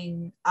way. I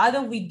mean,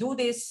 either we do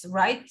this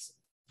right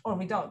or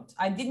we don't.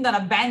 I did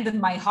not abandon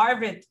my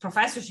Harvard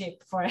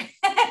professorship for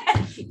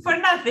for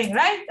nothing,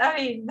 right? I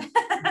mean,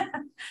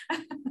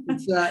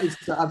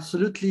 it's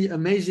absolutely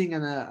amazing,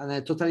 and I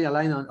totally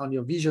align on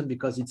your vision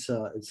because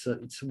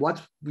it's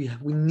what we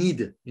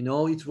need.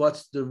 It's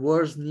what the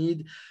world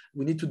need.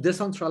 We need to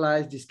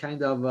decentralize this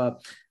kind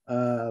of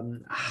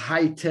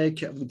high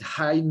tech with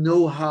high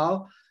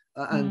know-how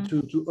and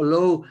to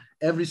allow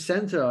every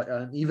center,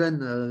 and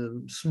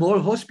even small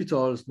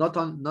hospitals,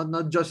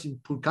 not just in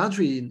poor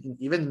country,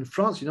 even in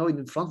France.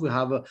 In France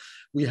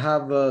we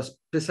have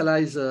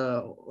specialized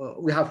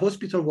we have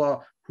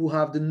hospitals who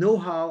have the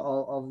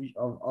know-how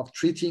of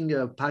treating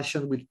a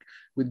patient with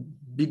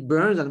big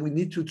burns, and we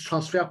need to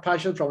transfer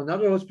patients from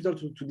another hospital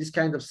to this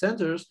kind of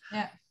centers.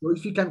 Yeah. So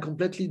if we can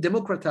completely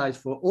democratize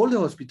for all the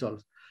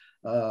hospitals.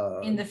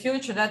 In the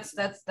future,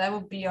 that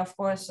would be, of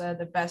course,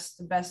 the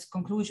best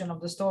conclusion of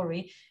the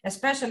story,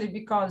 especially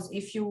because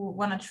if you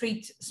want to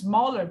treat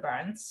smaller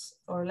burns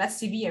or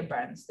less severe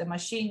burns, the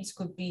machines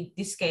could be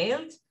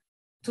descaled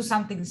to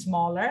something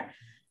smaller.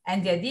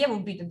 And the idea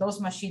would be that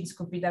those machines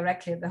could be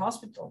directly at the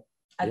hospital,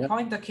 at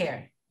point of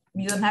care.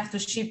 You don't have to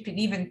ship it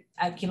even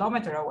a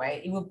kilometer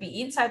away. It would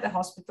be inside the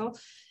hospital.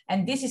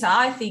 And this is,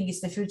 I think,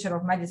 is the future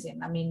of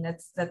medicine. I mean,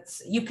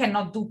 that's you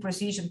cannot do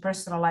precision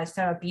personalized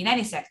therapy in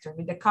any sector.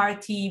 With the CAR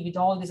T, with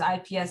all this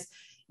IPS,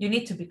 you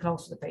need to be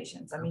close to the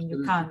patients. I mean,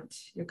 you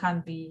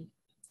can't be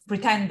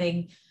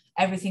pretending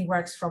everything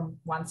works from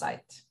one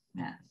side.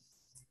 Yeah.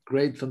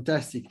 Great,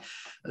 fantastic.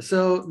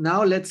 So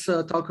now let's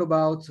talk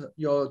about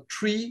your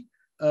three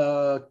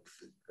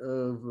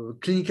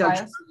clinical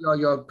trials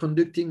you're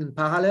conducting in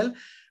parallel.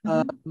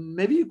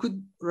 Maybe you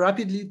could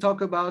rapidly talk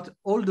about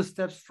all the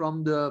steps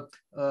from the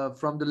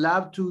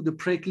lab to the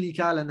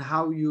preclinical and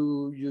how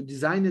you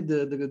designed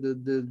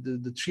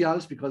the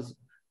trials, because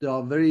they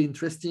are very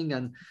interesting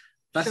and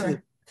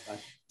fascinating. Sure.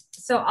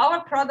 So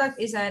our product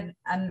is a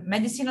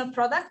medicinal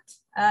product.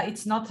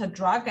 It's not a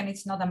drug and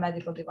it's not a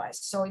medical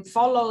device. So it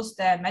follows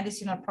the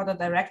medicinal product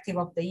directive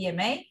of the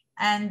EMA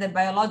and the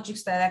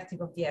biologics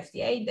directive of the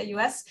FDA in the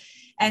US.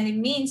 And it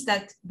means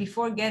that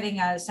before getting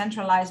a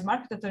centralized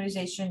market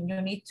authorization,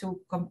 you need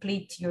to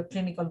complete your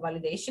clinical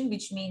validation,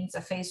 which means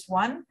a phase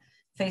 1,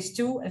 phase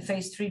 2, and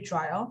phase 3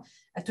 trial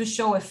to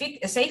show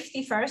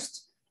safety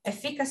first,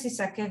 efficacy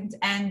second,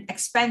 and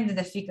expanded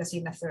efficacy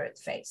in the third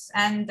phase.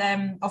 And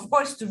of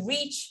course, to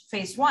reach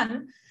phase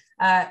 1,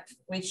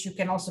 which you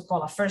can also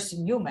call a first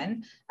in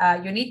human,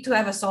 you need to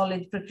have a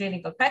solid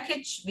preclinical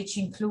package, which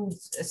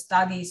includes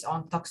studies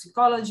on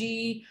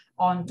toxicology,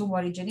 on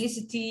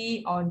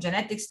tumorigenicity, on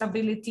genetic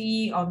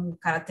stability, on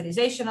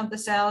characterization of the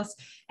cells.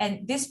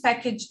 And this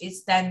package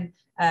is then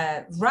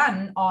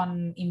run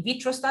on in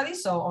vitro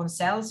studies, so on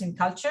cells in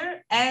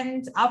culture,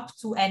 and up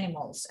to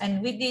animals.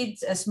 And we did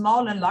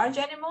small and large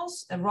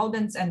animals,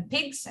 rodents and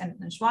pigs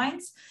and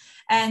swines.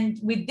 And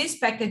with this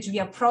package, we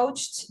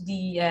approached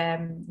the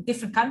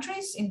different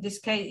countries, in this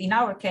case, in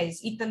our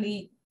case,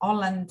 Italy,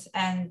 Holland,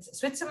 and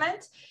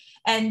Switzerland.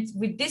 And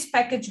with this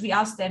package, we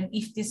asked them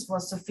if this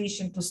was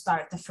sufficient to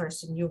start the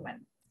first in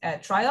human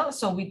trial.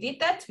 So we did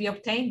that. We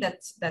obtained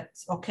that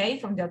okay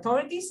from the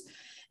authorities.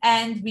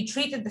 And we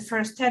treated the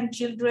first 10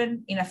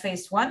 children in a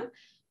phase 1.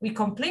 We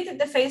completed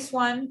the phase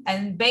 1.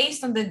 And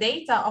based on the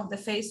data of the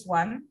phase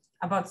 1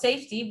 about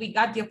safety, we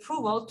got the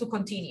approval to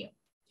continue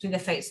to the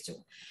phase 2.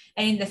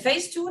 And in the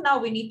phase 2, now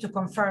we need to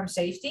confirm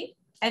safety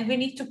and we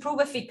need to prove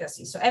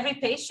efficacy. So every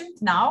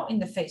patient now in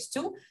the phase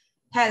 2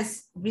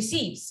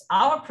 receives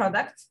our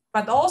product,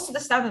 but also the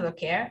standard of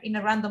care in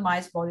a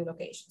randomized body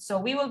location. So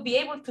we will be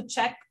able to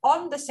check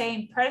on the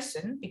same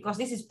person, because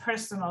this is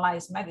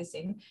personalized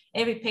medicine.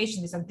 Every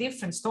patient is a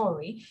different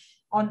story.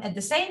 At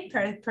the same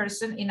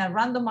person in a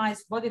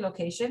randomized body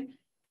location,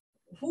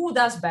 who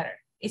does better?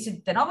 Is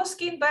it the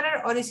Novoskyn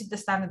better, or is it the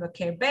standard of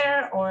care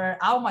better, or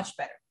how much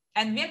better?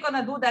 And we're going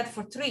to do that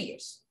for 3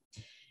 years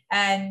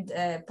and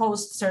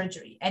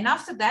post-surgery. And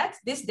after that,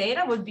 this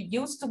data will be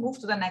used to move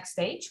to the next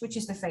stage, which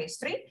is the phase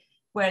 3,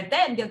 where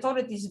then the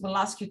authorities will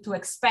ask you to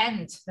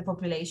expand the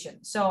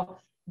population. So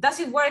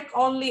does it work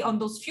only on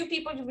those few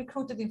people you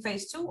recruited in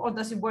phase 2, or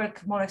does it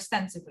work more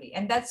extensively?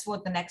 And that's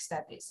what the next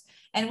step is.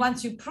 And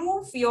once you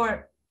prove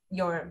you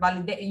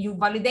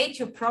validate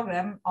your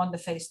program on the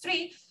phase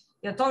 3,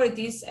 the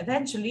authorities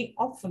eventually,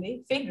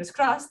 hopefully, fingers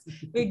crossed,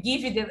 will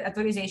give you the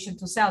authorization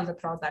to sell the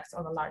product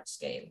on a large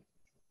scale.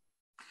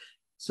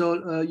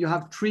 So you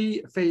have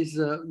three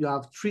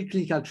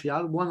clinical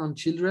trials, one on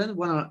children,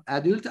 one on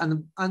adult,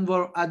 and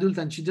for adult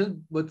and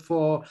children, but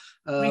for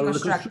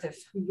reconstructive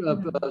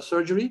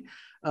surgery,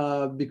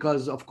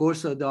 because of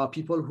course there are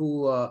people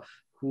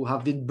who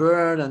have been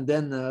burned and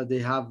then they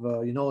have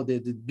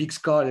the big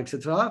scar,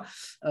 etc.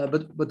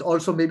 But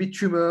also maybe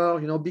tumor,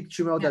 big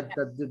tumor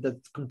that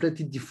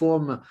completely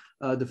deform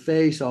the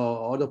face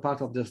or other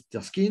part of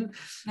their skin.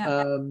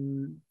 Yeah.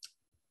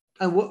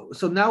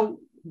 So now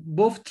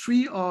both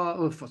three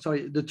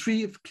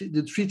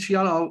the three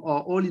trials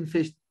are all in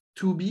phase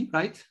 2B,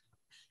 right?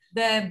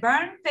 The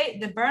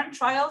burn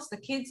trials, the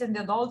kids and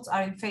the adults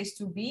are in phase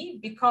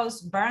 2B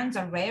because burns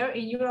are rare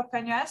in Europe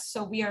and US.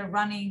 So we are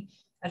running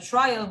a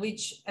trial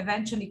which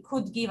eventually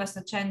could give us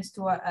the chance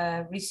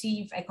to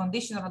receive a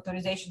conditional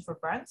authorization for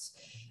burns,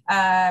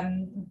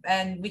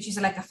 and which is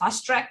like a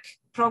fast track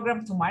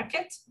program to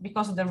market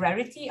because of the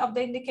rarity of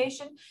the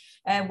indication,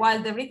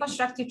 while the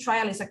reconstructive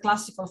trial is a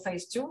classical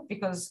phase 2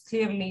 because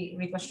clearly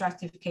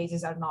reconstructive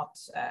cases are not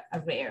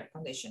a rare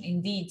condition.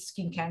 Indeed,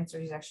 skin cancer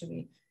is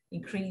actually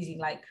increasing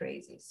like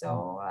crazy.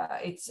 So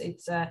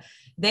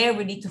there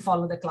we need to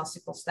follow the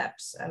classical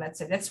steps. Let's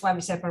say that's why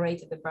we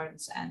separated the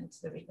burns and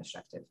the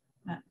reconstructive.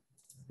 Yeah.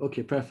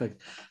 Okay,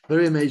 perfect.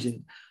 Very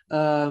amazing.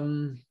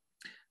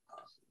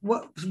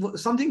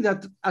 Something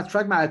that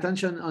attracted my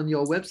attention on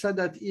your website,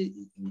 that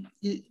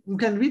you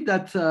can read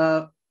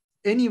that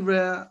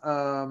anywhere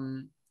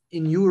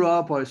in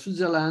Europe or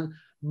Switzerland,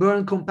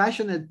 burn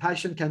compassionate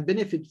patient can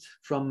benefit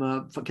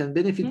from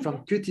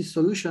CUTISS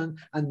solution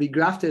and be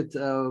grafted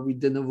with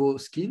de novo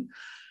skin.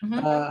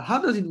 How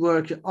does it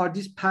work? Are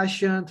these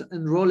patients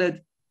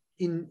enrolled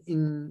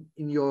in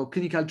your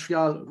clinical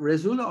trial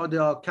result, or they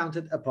are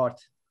counted apart?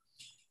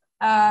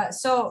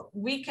 So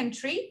we can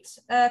treat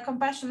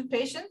compassionate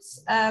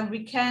patients.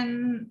 We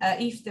can,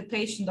 if the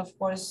patient, of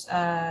course,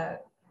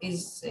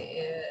 is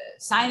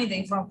signing the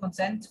informed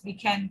consent, we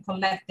can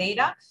collect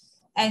data,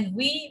 and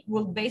we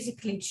will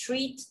basically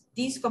treat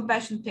these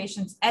compassionate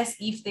patients as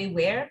if they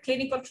were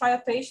clinical trial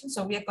patients.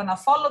 So we are going to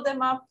follow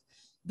them up,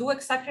 do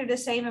exactly the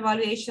same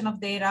evaluation of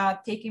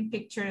data, taking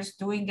pictures,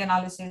 doing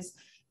analysis,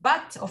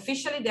 but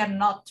officially they're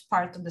not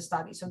part of the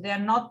study. So they are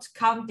not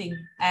counting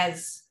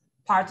as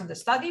part of the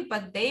study,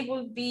 but they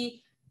will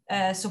be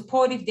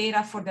supportive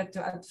data for the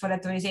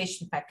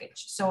authorization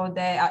package. So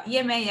the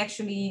EMA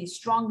actually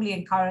strongly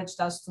encouraged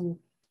us to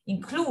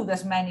include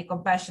as many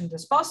compassionate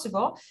as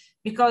possible,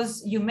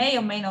 because you may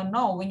or may not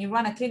know, when you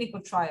run a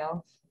clinical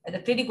trial, the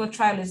clinical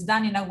trial is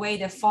done in a way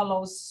that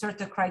follows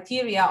certain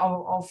criteria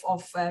of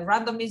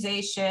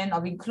randomization,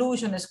 of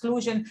inclusion,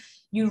 exclusion.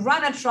 You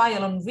run a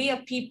trial on real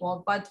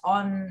people, but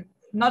on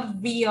not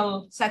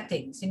real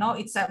settings. You know,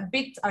 it's a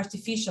bit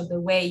artificial the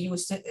way you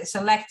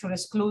select or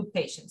exclude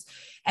patients.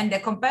 And the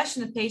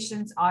compassionate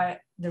patients are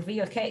the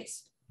real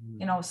case.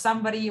 You know,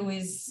 somebody who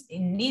is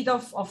in need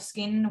of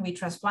skin, we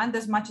transplant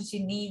as much as he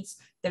needs.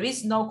 There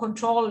is no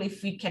control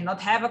if we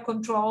cannot have a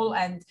control,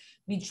 and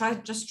we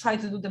just try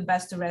to do the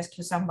best to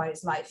rescue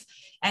somebody's life.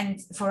 And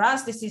for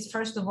us, this is,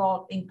 first of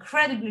all,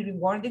 incredibly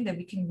rewarding that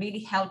we can really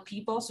help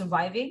people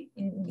surviving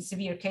in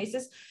severe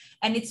cases.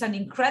 And it's an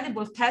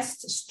incredible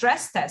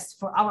stress test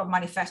for our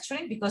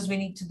manufacturing, because we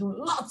need to do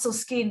lots of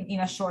skin in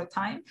a short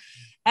time.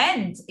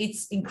 And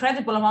it's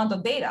incredible amount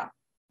of data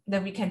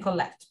that we can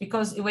collect,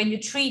 because when you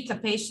treat a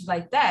patient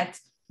like that,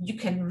 you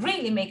can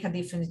really make a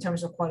difference in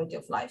terms of quality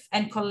of life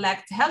and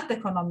collect health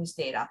economics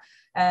data.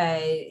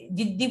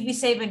 Did we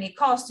save any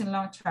cost in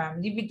long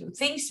term? Did we do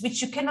things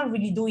which you cannot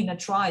really do in a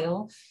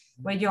trial,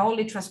 where you're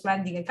only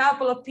transplanting a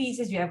couple of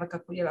pieces, you have a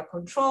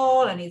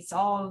control, and it's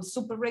all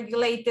super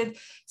regulated.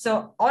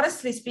 So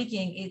honestly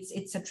speaking,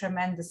 it's a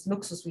tremendous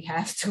luxus we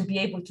have to be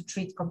able to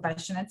treat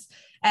compassionates.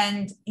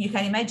 And you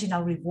can imagine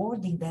how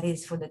rewarding that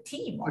is for the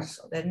team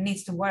also, that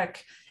needs to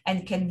work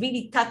and can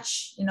really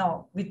touch, you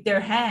know, with their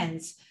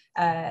hands,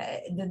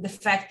 the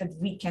fact that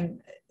we can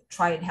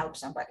try and help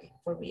somebody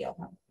for real.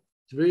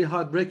 It's very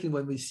heartbreaking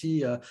when we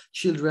see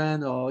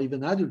children or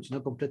even adults, you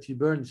know, completely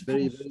burned. It's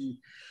very, very,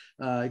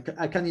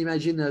 I can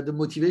imagine the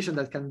motivation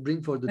that can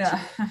bring for the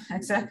team.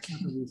 Exactly.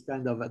 This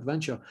kind of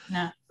adventure.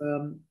 Yeah.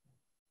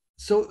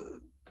 So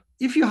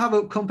if you have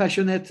a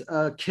compassionate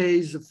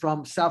case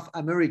from South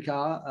America,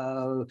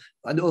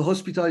 a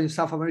hospital in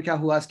South America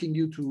who are asking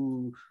you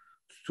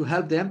to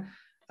help them,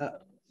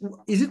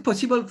 is it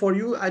possible for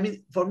you? I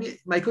mean, for me,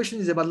 my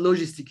question is about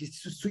logistics.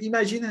 It's to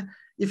imagine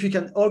if you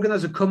can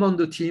organize a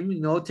commando team,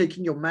 you know,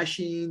 taking your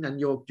machine and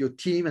your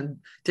team and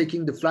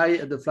taking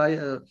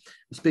the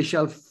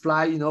special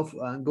fly, you know,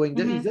 and going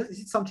there. Is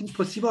it something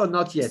possible or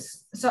not yet?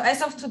 So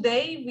as of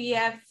today, we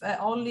have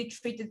only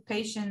treated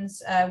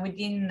patients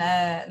within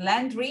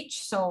land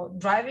reach, so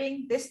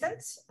driving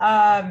distance.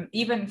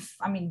 Even,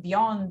 I mean,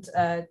 beyond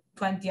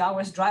 20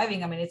 hours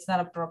driving, I mean, it's not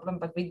a problem,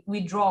 but we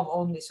drove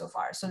only so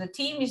far. So the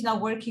team is now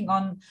working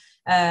on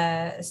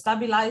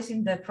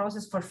stabilizing the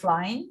process for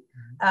flying.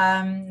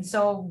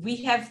 So we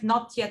have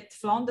not yet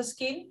flown the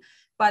skin,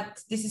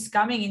 but this is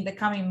coming in the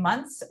coming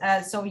months.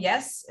 So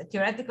yes,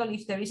 theoretically,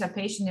 if there is a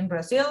patient in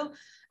Brazil,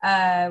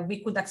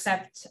 we could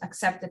accept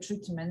the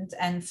treatment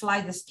and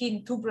fly the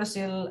skin to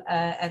Brazil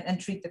and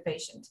treat the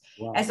patient.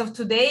 Wow. As of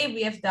today,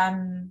 we have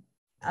done,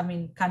 I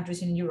mean,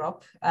 countries in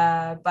Europe,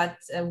 but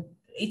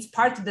it's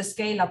part of the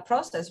scale-up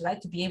process,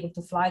 right? To be able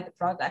to fly the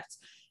product,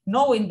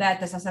 knowing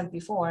that, as I said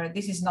before,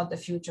 this is not the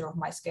future of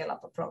my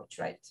scale-up approach,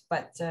 right?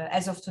 But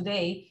as of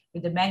today,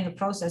 with the manual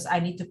process, I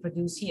need to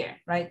produce here,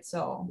 right?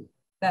 So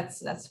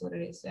that's what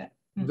it is, yeah.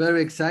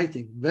 Very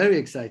exciting, very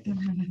exciting.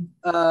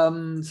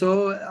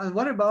 So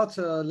what about,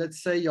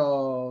 let's say,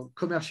 your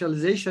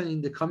commercialization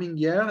in the coming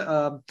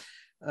year?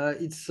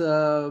 It's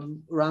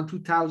around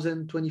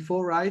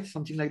 2024, right?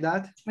 Something like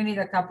that? We need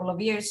a couple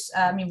of years.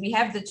 I mean, we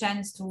have the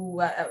chance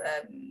to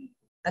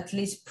at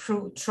least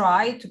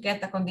try to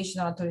get a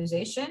conditional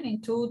authorization in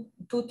 2-3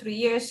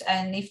 years.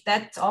 And if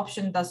that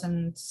option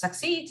doesn't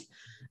succeed,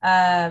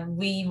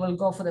 we will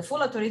go for the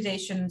full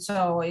authorization.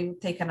 So it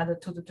will take another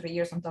 2 to 3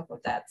 years on top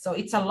of that. So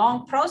it's a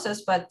long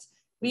process, but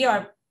we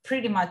are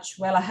pretty much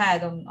well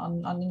ahead on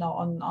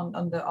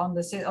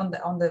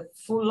the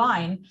full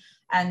line,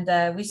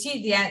 and we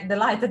see the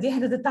light at the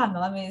end of the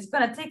tunnel. I mean, it's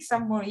going to take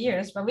some more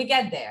years, but we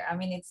get there. I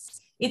mean,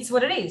 it's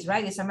what it is,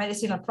 right? It's a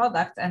medicinal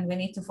product, and we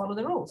need to follow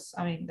the rules.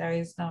 I mean, there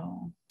is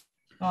no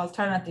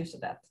alternative to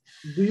that.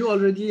 Do you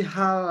already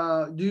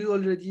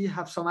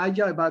have some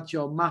idea about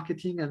your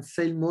marketing and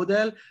sale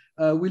model?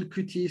 Will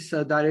CUTISS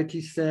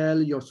directly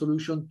sell your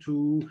solution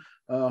to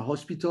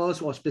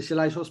hospitals or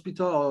specialized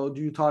hospitals, or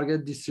do you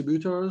target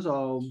distributors?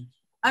 Or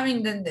I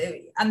mean,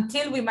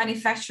 until we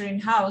manufacture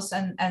in-house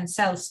and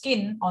sell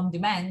skin on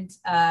demand,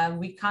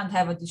 we can't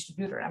have a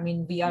distributor. I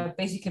mean, we are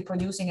basically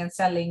producing and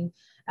selling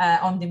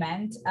on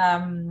demand.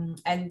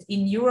 And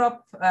in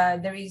Europe,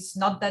 there is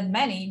not that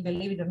many,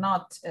 believe it or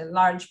not,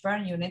 large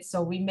burn units.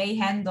 So we may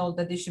handle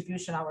the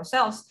distribution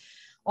ourselves.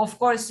 Of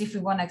course, if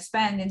we want to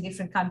expand in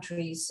different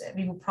countries,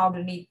 we will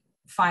probably need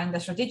find a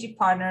strategic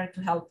partner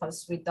to help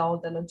us with all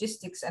the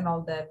logistics and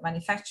all the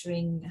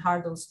manufacturing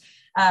hurdles.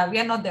 We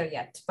are not there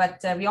yet,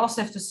 but we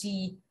also have to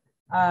see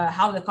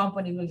how the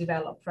company will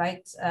develop,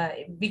 right?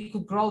 We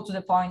could grow to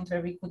the point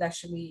where we could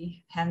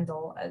actually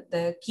handle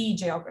the key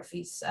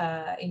geographies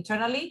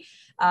internally,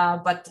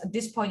 but at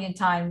this point in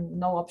time,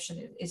 no option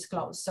is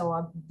closed. So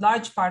a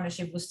large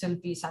partnership will still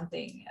be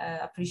something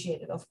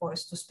appreciated, of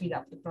course, to speed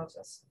up the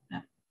process.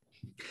 Yeah.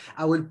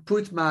 I will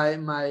put my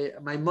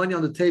money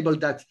on the table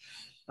that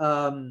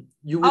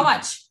you will. How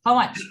much? How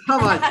much? How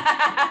much?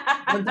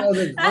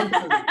 1,000.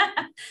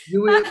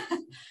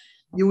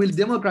 You will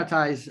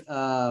democratize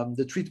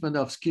the treatment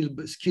of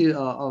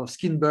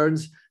skin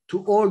burns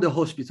to all the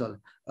hospital.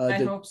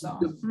 I hope so.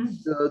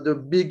 The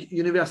big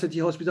university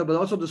hospital, but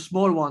also the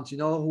small ones, you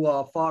know, who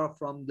are far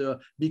from the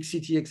big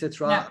city,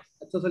 etc. Yeah.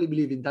 I totally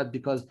believe in that,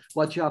 because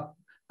what you have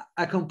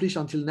accomplished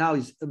until now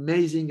is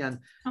amazing and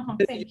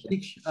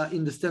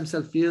in the stem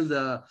cell field.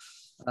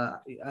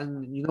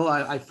 And you know,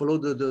 I follow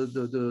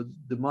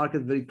the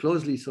market very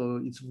closely,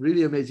 so it's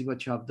really amazing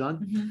what you have done.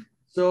 Mm-hmm.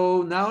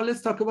 So now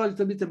let's talk about a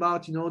little bit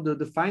about, you know,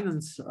 the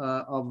finance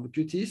of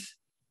CUTISS.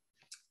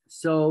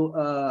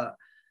 So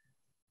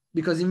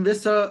because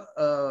investor,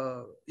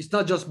 it's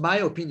not just my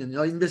opinion, you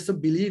know, investors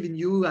believe in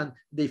you and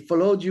they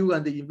followed you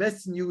and they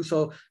invest in you.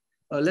 So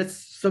let's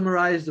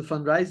summarize the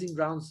fundraising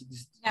rounds.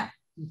 Yeah.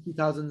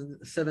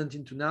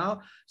 2017 to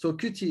now. So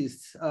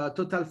CUTISS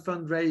total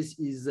fundraise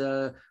is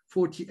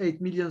 48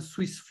 million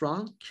Swiss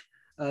francs,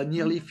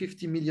 nearly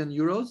 50 million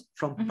euros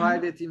from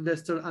private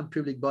investor and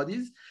public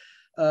bodies.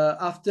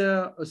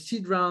 After a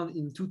seed round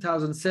in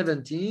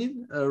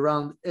 2017,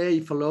 round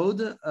A followed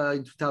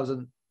in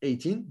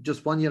 2018,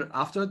 just 1 year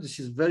after. This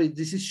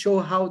is show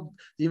how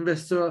the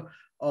investor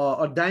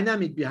are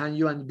dynamic behind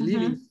you and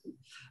believe in.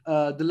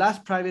 The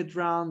last private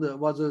round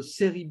was a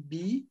Series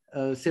B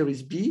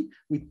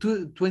with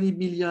 20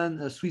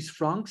 million Swiss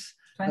francs.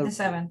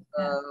 27.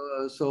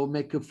 So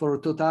make for a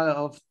total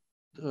of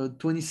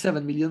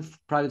 27 million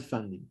private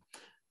funding.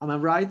 Am I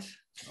right?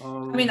 I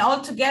mean,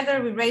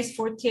 altogether we raised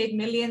 48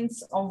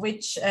 millions, of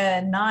which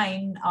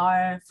 9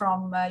 are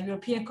from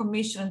European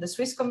Commission and the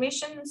Swiss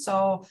Commission.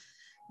 So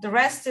the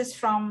rest is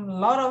from a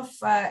lot of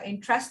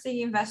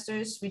interesting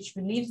investors which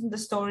believe in the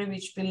story,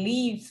 which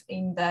believe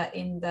in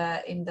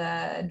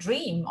the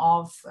dream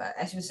of,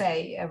 as you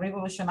say,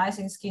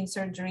 revolutionizing skin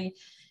surgery,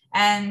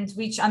 and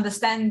which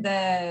understand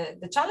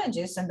the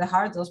challenges and the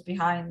hurdles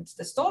behind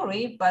the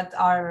story, but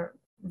are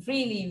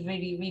really,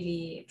 really,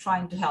 really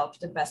trying to help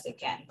the best they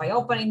can by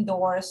opening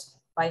doors,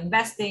 by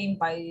investing,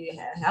 by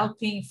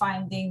helping,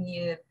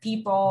 finding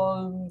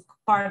people,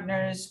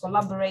 partners,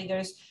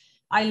 collaborators.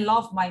 I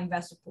love my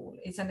investor pool.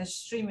 It's an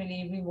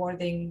extremely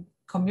rewarding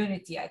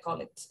community, I call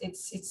it.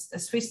 It's a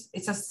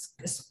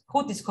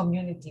CUTISS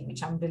community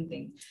which I'm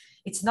building.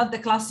 It's not the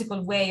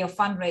classical way of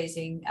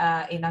fundraising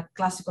in a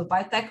classical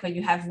biotech where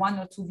you have 1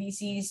 or 2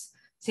 VCs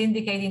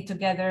syndicating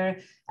together.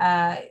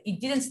 It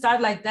didn't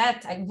start like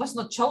that. I was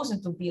not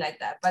chosen to be like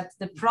that, but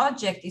the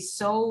project is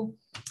so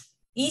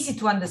easy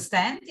to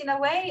understand in a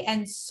way,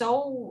 and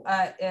so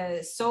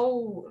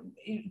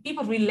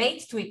people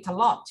relate to it a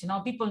lot. You know,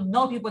 people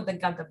know people that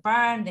got the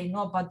burn, they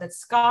know about that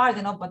scar,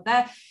 they know about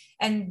that,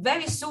 and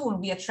very soon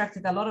we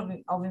attracted a lot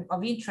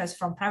of interest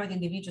from private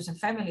individuals and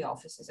family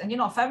offices. And you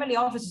know, family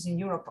offices in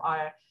Europe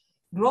are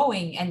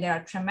growing, and they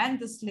are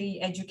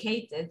tremendously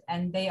educated,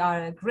 and they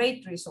are a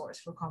great resource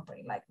for a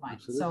company like mine.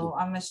 Absolutely. So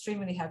I'm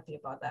extremely happy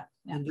about that.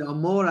 Yeah. And there are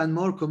more and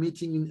more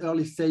committing in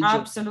early stage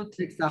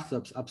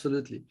startups.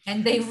 Absolutely.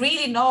 And they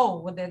really know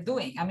what they're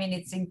doing. I mean,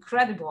 it's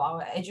incredible how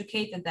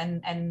educated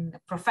and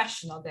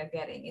professional they're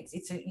getting.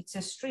 It's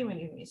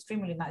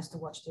extremely nice to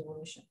watch the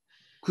evolution.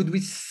 Could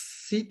we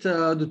sit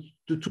the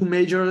 2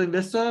 major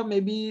investors,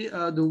 maybe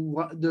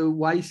the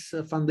Weiss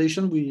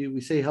Foundation?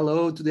 We say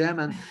hello to them,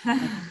 and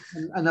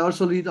I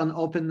also read on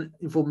open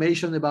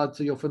information about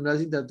your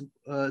fundraising that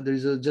there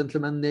is a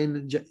gentleman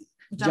named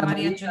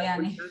Gianmaria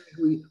Giuliani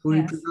who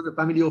represents the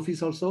family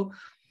office also.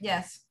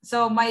 Yes.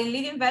 So my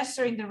lead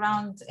investor in the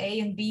round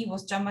A and B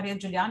was Gian Maria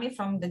Giuliani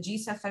from the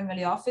GSA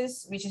family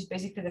office, which is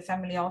basically the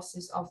family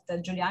office of the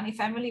Giuliani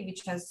family,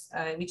 which is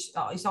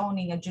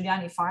owning a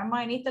Giuliani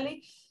Pharma in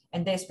Italy.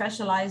 And they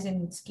specialize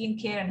in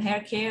skincare and hair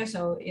care.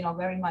 So,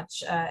 very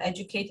much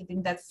educated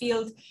in that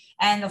field.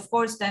 And of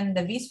course, then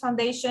the Wyss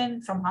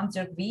Foundation from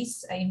Hans-Jörg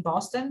Wyss in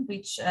Boston,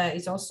 which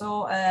is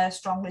also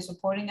strongly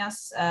supporting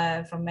us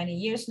for many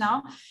years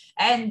now.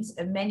 And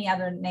many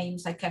other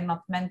names I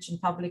cannot mention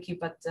publicly,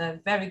 but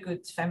very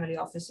good family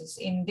offices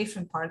in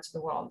different parts of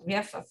the world. We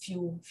have a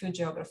few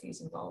geographies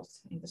involved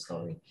in the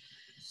story.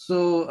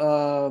 So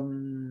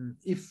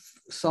if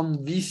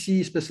some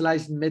VC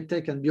specialized in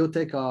medtech and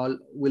biotech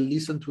will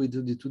listen to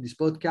this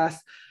podcast,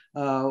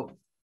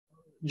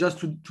 just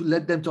to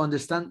let them to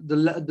understand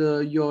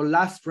your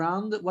last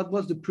round, what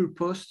was the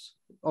purpose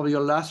of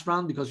your last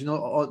round? Because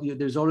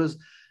there's always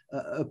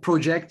a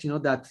project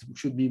that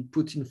should be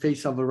put in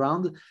face of a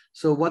round.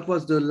 So what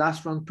was the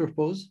last round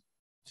purpose?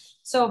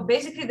 So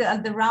basically,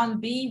 the round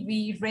B,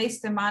 we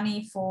raised the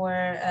money for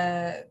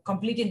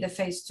completing the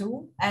phase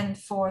 2 and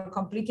for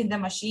completing the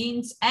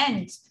machines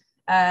and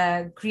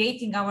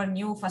creating our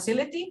new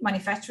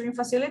manufacturing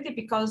facility,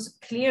 because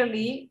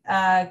clearly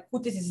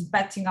CUTISS is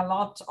betting a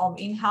lot of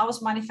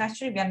in-house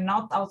manufacturing. We are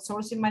not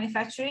outsourcing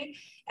manufacturing.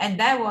 And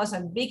that was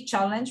a big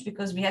challenge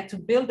because we had to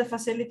build the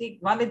facility,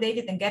 validate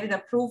it, and get it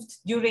approved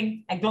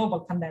during a global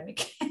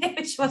pandemic,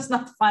 which was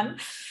not fun.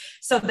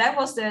 So that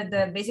was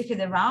basically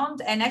the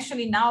round. And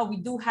actually now we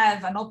do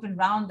have an open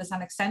round as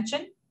an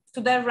extension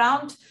to that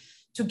round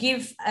to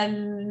give a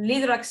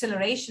little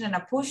acceleration and a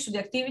push to the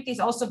activities.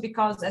 Also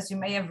because, as you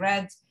may have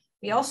read,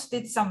 we also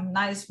did some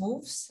nice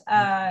moves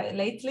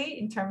lately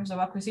in terms of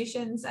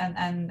acquisitions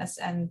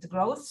and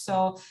growth.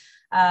 So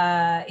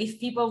if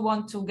people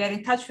want to get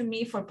in touch with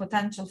me for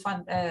potential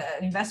fund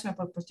investment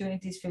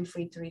opportunities, feel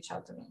free to reach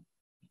out to me.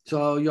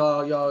 So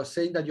you're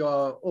saying that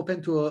you're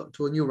open to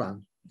a new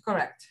round?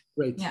 Correct.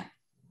 Great. Yeah.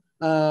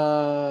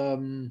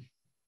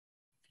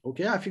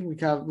 Okay, I think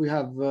we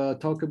have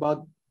talked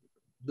about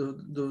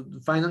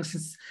the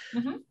finances.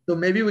 Mm-hmm. So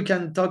maybe we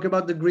can talk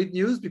about the great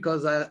news,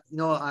 because I have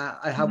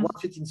Mm-hmm. one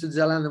fit in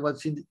Switzerland and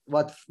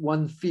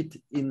one fit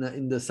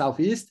in the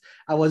Southeast.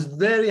 I was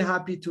very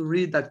happy to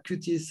read that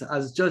CUTISS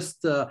has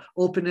just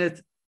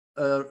opened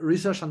a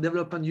research and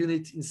development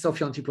unit in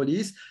Sophia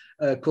Antipolis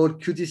called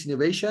CUTISS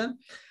Innovation.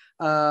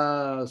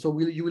 So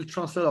you will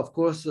transfer, of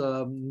course,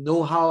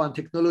 know-how and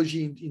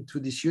technology into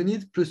this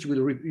unit. Plus,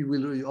 you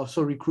will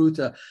also recruit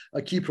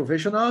key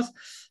professionals.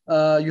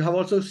 You have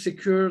also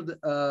secured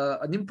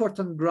an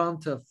important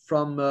grant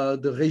from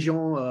the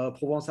Région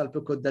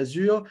Provence-Alpes-Côte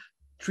d'Azur,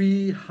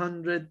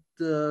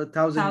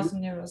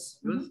 300,000 euros.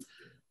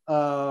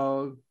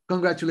 Mm-hmm.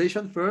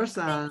 Congratulations first.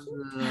 And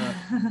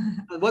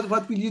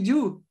what will you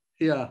do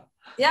here?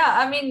 Yeah,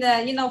 I mean,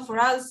 for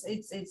us,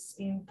 it's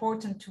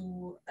important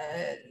to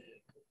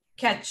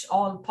catch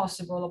all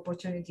possible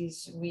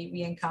opportunities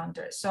we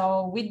encounter.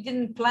 So we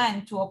didn't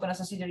plan to open a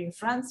subsidiary in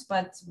France,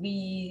 but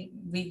we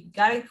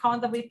got in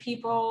contact with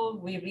people.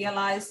 We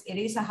realized it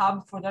is a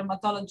hub for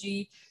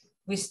dermatology.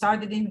 We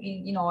started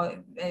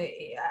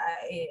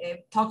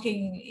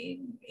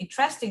talking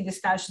interesting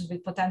discussions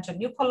with potential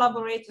new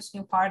collaborators,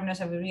 new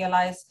partners, and we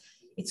realized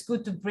it's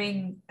good to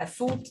bring a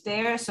food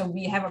there, so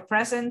we have a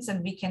presence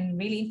and we can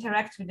really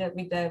interact with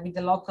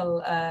the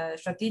local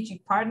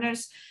strategic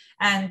partners.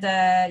 And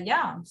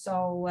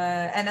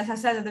and as I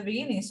said at the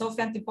beginning,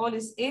 Sophia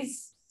Antipolis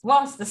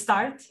was the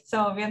start.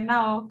 So we are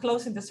now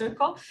closing the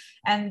circle,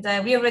 and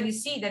we already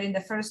see that in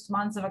the first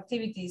months of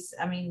activities,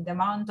 I mean, the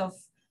amount of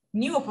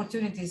new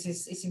opportunities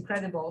is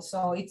incredible.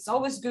 So it's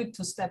always good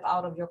to step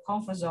out of your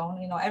comfort zone.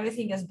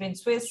 Everything has been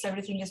Swiss,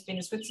 everything has been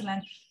in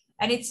Switzerland.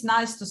 And it's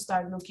nice to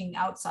start looking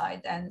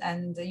outside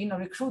and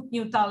recruit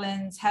new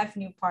talents, have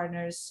new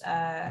partners,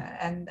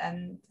 and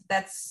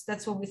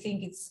that's what we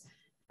think it's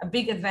a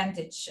big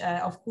advantage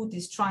of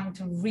CUTISS, trying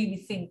to really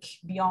think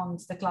beyond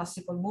the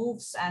classical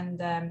moves.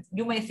 And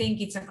you may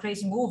think it's a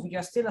crazy move.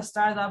 You're still a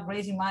startup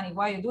raising money.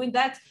 Why are you doing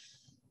that?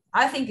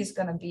 I think it's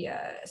going to be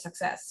a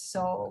success.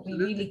 So we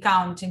really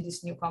count in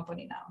this new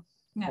company now.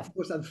 Yeah. Of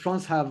course, and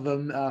France have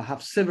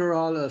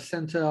several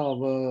centers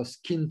of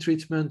skin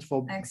treatment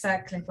for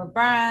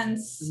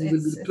brands. You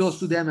will be close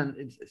to them, and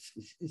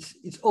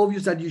it's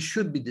obvious that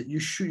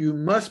you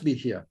must be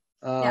here.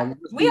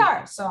 We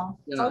are. So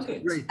it's all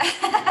good. Great.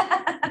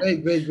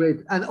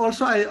 Great. And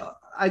also,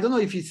 I don't know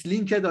if it's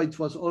linked or it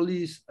was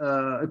only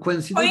a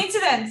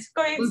coincidence.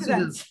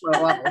 Coincidence.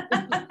 Wow.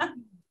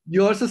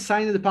 You also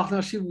signed a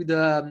partnership with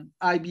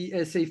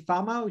IBSA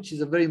Pharma, which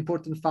is a very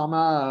important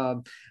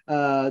pharma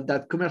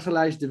that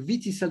commercialized the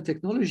VT cell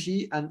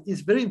technology. And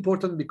it's very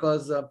important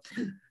because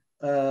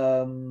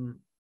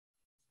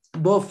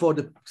both for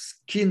the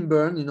skin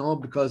burn,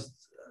 because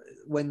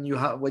when you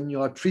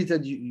are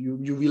treated,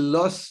 you will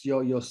lose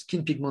your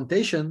skin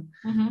pigmentation,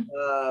 mm-hmm.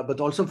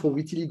 But also for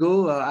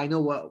vitiligo. I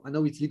know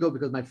vitiligo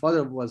because my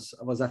father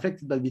was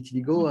affected by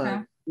vitiligo.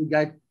 Okay. He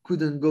got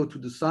couldn't go to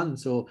the sun.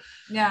 So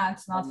yeah,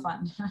 it's not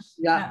fun.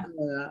 Yeah,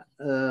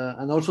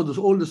 and also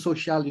all the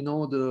social,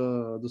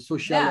 the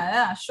social.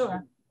 Yeah,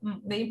 sure.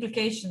 The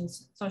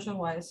implications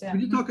social-wise. Yeah.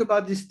 Could you talk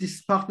about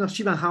this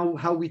partnership and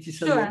how it is?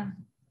 Sure.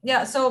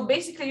 Yeah. So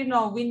basically,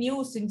 we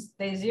knew since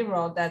day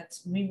zero that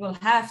we will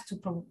have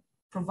to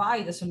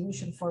provide a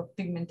solution for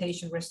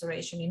pigmentation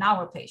restoration in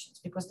our patients,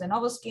 because the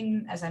novel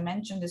skin, as I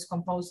mentioned, is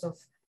composed of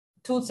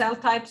 2 cell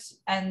types,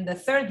 and the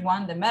third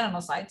one, the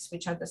melanocytes,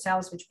 which are the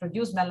cells which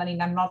produce melanin,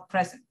 are not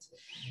present.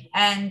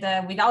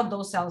 And without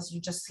those cells,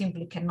 you just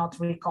simply cannot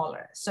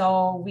recolor.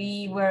 So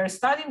we were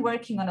starting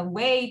working on a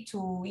way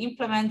to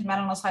implement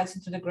melanocytes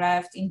into the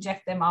graft,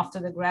 inject them after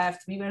the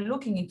graft. We were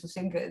looking into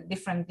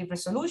different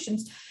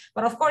solutions,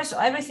 but of course,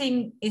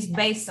 everything is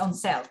based on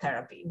cell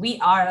therapy. We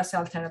are a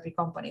cell therapy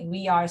company.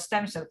 We are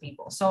stem cell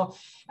people. So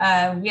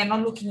we are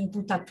not looking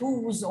into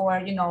tattoos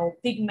or,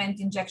 pigment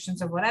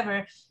injections or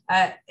whatever.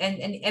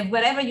 And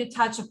wherever you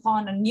touch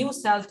upon a new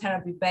cell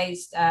therapy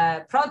based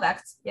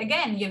product,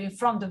 again, you have in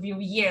front of you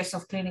years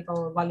of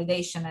clinical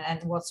validation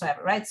and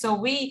whatsoever, right? So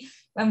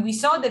when we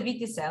saw the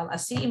Viticel, a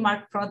CE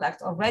mark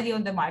product already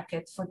on the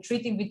market for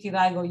treating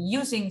vitiligo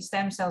using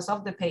stem cells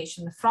of the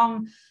patient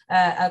from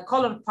a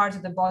colored part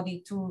of the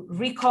body to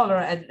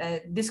recolor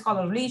a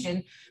discolored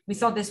lesion, we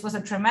thought this was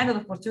a tremendous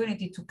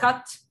opportunity to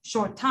cut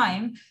short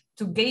time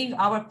to give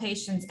our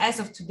patients, as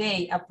of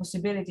today, a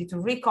possibility to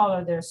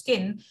recolor their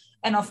skin.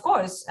 And of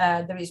course,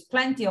 there is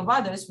plenty of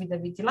others with the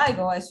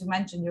vitiligo, as you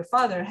mentioned, your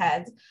father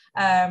had,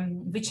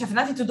 which have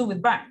nothing to do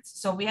with burns.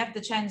 So we have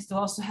the chance to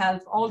also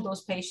help all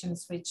those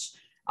patients which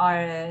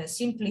are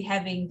simply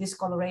having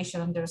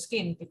discoloration on their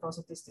skin because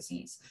of this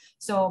disease.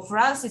 So for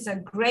us, it's a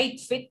great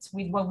fit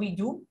with what we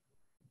do.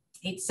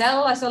 It's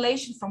cell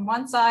isolation from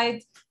one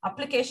side,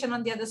 application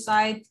on the other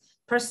side,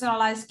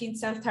 personalized skin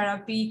cell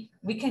therapy.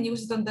 We can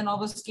use it on the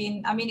novel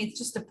skin. I mean, it's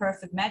just a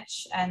perfect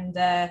match. And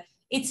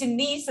it's in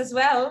Nice as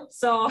well.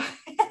 So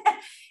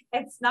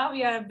now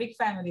we are a big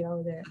family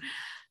over there.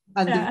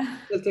 And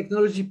the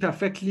technology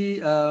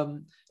perfectly.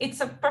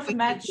 It's a perfect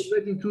match.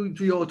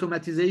 To your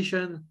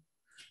automatization.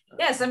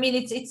 Yes, I mean,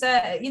 it's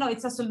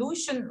a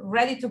solution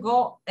ready to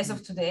go as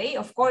of today.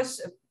 Of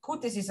course,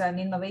 CUTISS is an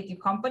innovative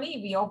company.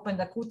 We opened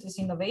a CUTISS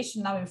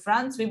innovation now in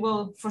France. We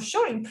will for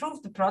sure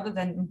improve the product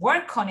and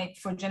work on it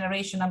for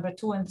generation number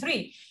 2 and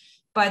 3.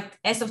 But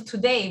as of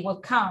today,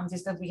 what counts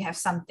is that we have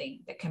something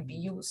that can be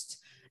used.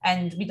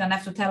 And we don't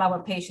have to tell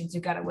our patients,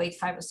 you got to wait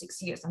 5 or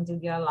 6 years until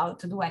you're allowed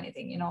to do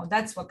anything.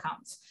 That's what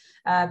counts,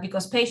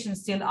 because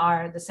patients still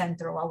are the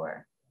center of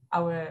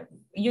our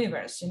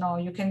universe.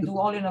 You can do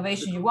all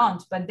innovation you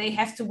want, but they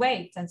have to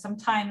wait. And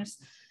sometimes,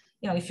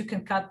 if you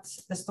can cut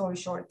the story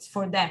short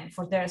for them,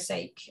 for their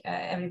sake,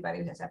 everybody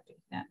is happy.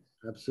 Yeah,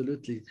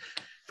 absolutely.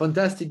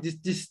 Fantastic.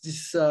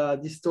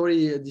 This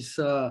story,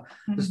 the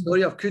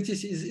story of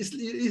CUTISS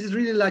is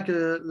really like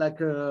a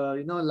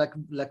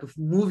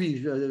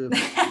movie.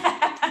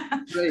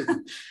 Great.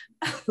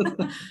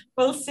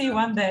 We'll see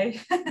one day.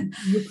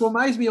 You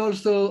promised me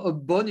also a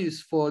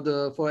bonus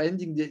for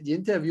ending the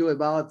interview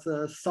about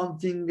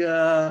something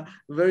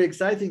very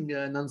exciting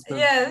announcement.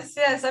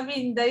 Yes. I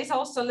mean, there is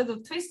also a little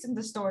twist in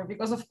the story,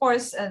 because of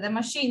course the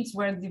machines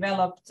were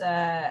developed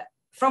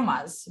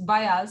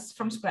by us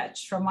from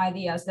scratch, from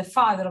ideas. The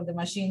father of the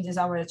machines is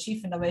our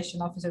Chief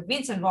Innovation Officer,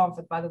 Vincent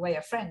Romford, by the way,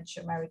 a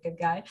French-American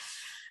guy,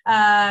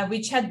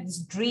 which had this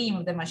dream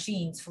of the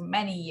machines for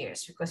many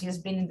years, because he has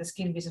been in the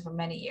skin business for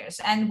many years.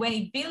 And when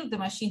he built the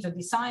machines or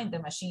designed the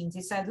machines,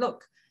 he said,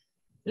 look,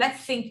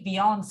 let's think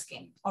beyond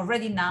skin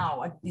already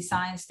now at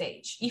design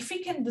stage. If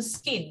we can do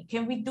skin,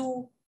 can we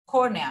do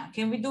cornea?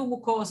 Can we do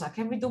mucosa?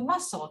 Can we do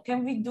muscle?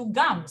 Can we do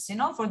gums,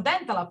 for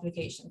dental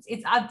applications?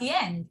 It's at the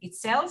end, it's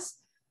cells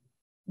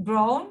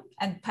grown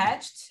and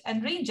patched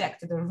and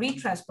re-injected or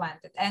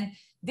retransplanted. And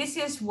this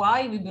is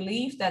why we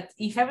believe that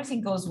if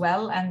everything goes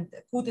well and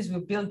CUTISS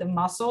will build the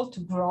muscle to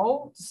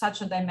grow to such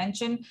a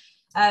dimension,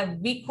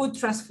 we could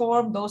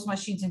transform those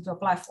machines into a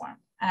platform.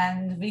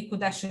 And we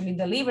could actually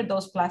deliver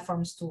those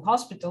platforms to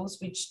hospitals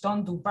which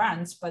don't do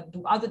burns, but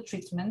do other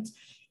treatments,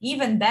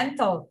 even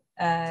dental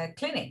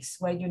clinics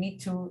where you need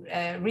to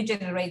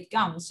regenerate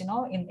gums,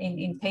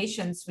 in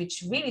patients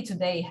which really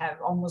today have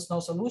almost no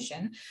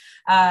solution.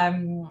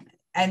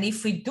 And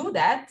if we do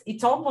that,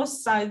 it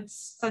almost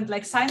sounds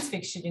like science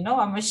fiction,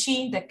 a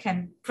machine that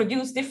can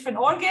produce different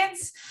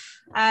organs,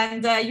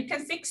 and you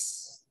can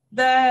fix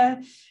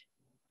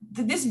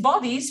these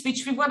bodies,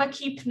 which we want to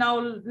keep now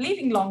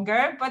living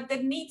longer, but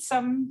that need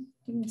some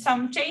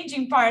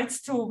changing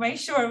parts to make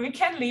sure we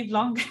can live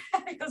longer,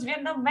 because we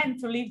are not meant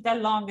to live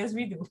that long as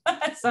we do.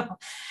 So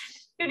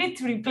you need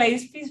to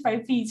replace piece by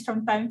piece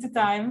from time to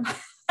time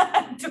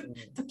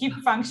to keep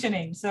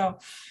functioning. So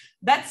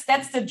that's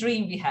the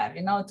dream we have,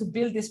 to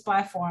build this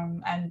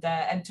platform and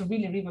to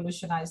really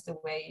revolutionize the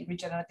way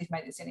regenerative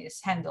medicine is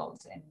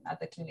handled at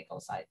the clinical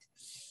side.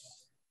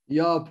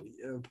 Yeah,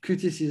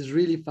 CUTISS is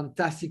really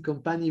fantastic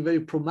company, very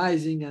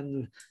promising,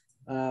 and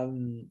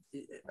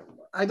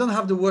I don't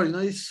have the word.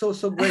 It's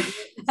so great.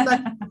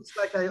 it's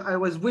like I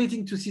was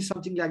waiting to see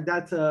something like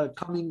that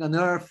coming on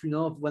Earth, you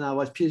know, when I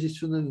was PhD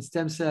student in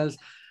stem cells.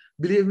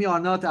 Believe me or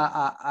not,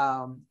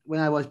 when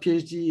I was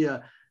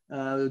PhD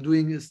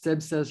doing stem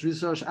cells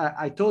research,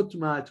 I told to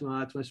my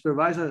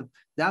supervisor,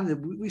 damn,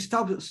 we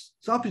stop this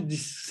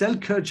cell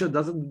culture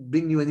doesn't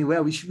bring you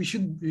anywhere. We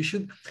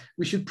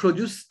should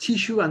produce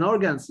tissue and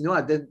organs, you know.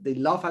 And then they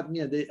laugh at me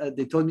and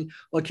they told me,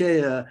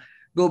 okay,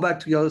 go back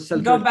to your cell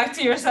culture. Go back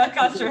to your cell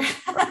culture.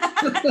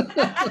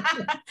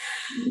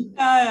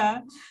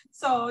 Yeah.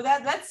 So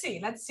let's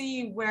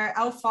see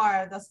how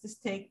far does this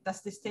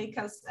take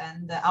us,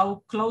 and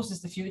how close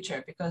is the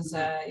future, because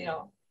you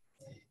know,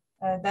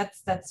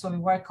 that's what we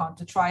work on,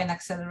 to try and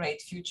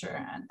accelerate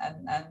future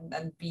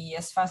and be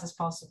as fast as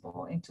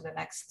possible into the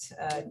next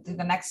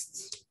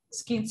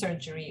skin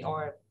surgery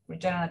or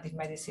regenerative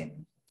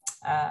medicine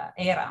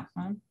era.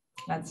 Huh?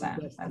 That's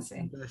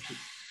it.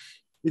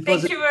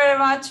 Thank you very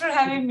much for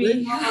having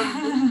me.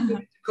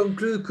 To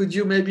conclude, could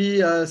you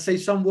maybe say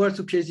some words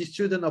to PhD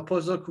student or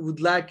postdoc who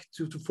would like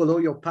to follow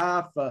your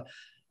path?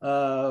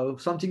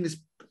 Something is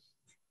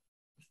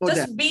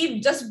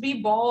just be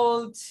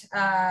bold.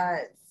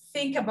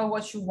 Think about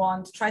what you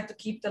want. Try to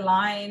keep the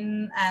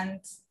line, and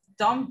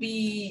don't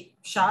be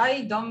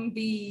shy. Don't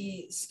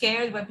be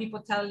scared when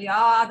people tell you,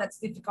 that's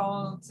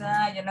difficult.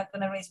 You're not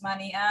gonna raise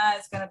money.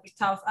 It's gonna be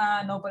tough.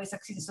 Nobody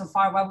succeeded so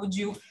far. Why would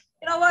you?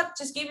 You know what?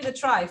 Just give it a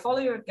try. Follow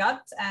your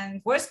gut.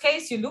 And worst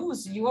case, you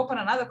lose. You open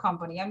another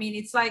company. I mean,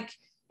 it's like,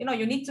 you know,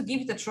 you need to give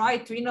it a try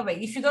to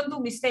innovate. If you don't do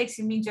mistakes,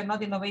 it means you're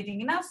not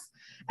innovating enough.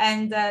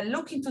 And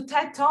look into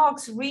TED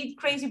Talks, read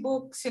crazy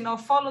books, you know,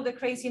 follow the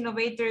crazy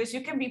innovators.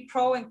 You can be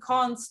pro and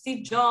con,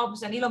 Steve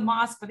Jobs and Elon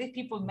Musk, but if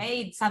people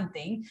made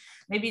something,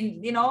 maybe,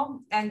 you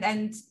know,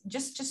 and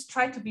just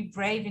try to be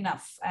brave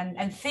enough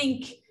and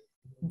think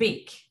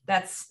big.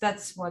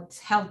 That's what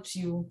helps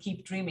you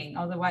keep dreaming.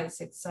 Otherwise,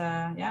 it's,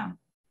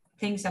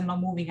 things are not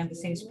moving at the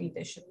same speed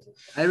they should.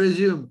 I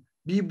resume.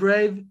 Be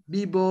brave,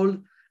 be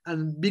bold,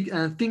 and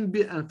think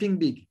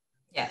big.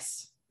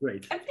 Yes.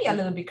 Great. And be a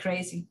little bit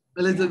crazy.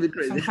 A little bit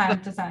crazy. From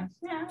time to time.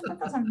 Yeah,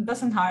 that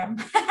doesn't harm.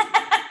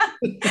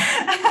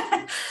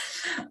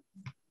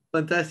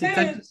 Fantastic.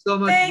 Thank you so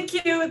much. Thank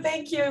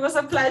you. It was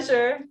a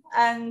pleasure.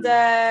 And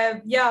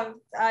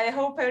I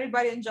hope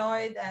everybody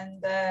enjoyed.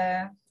 And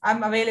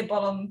I'm available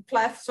on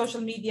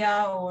social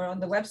media or on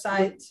the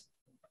website.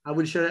 I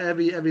will share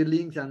every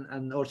link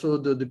and also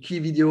the key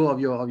video of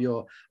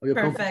your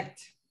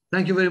Perfect.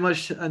 Thank you very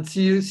much, and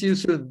see you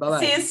soon. Bye bye.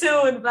 See you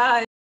soon.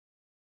 Bye.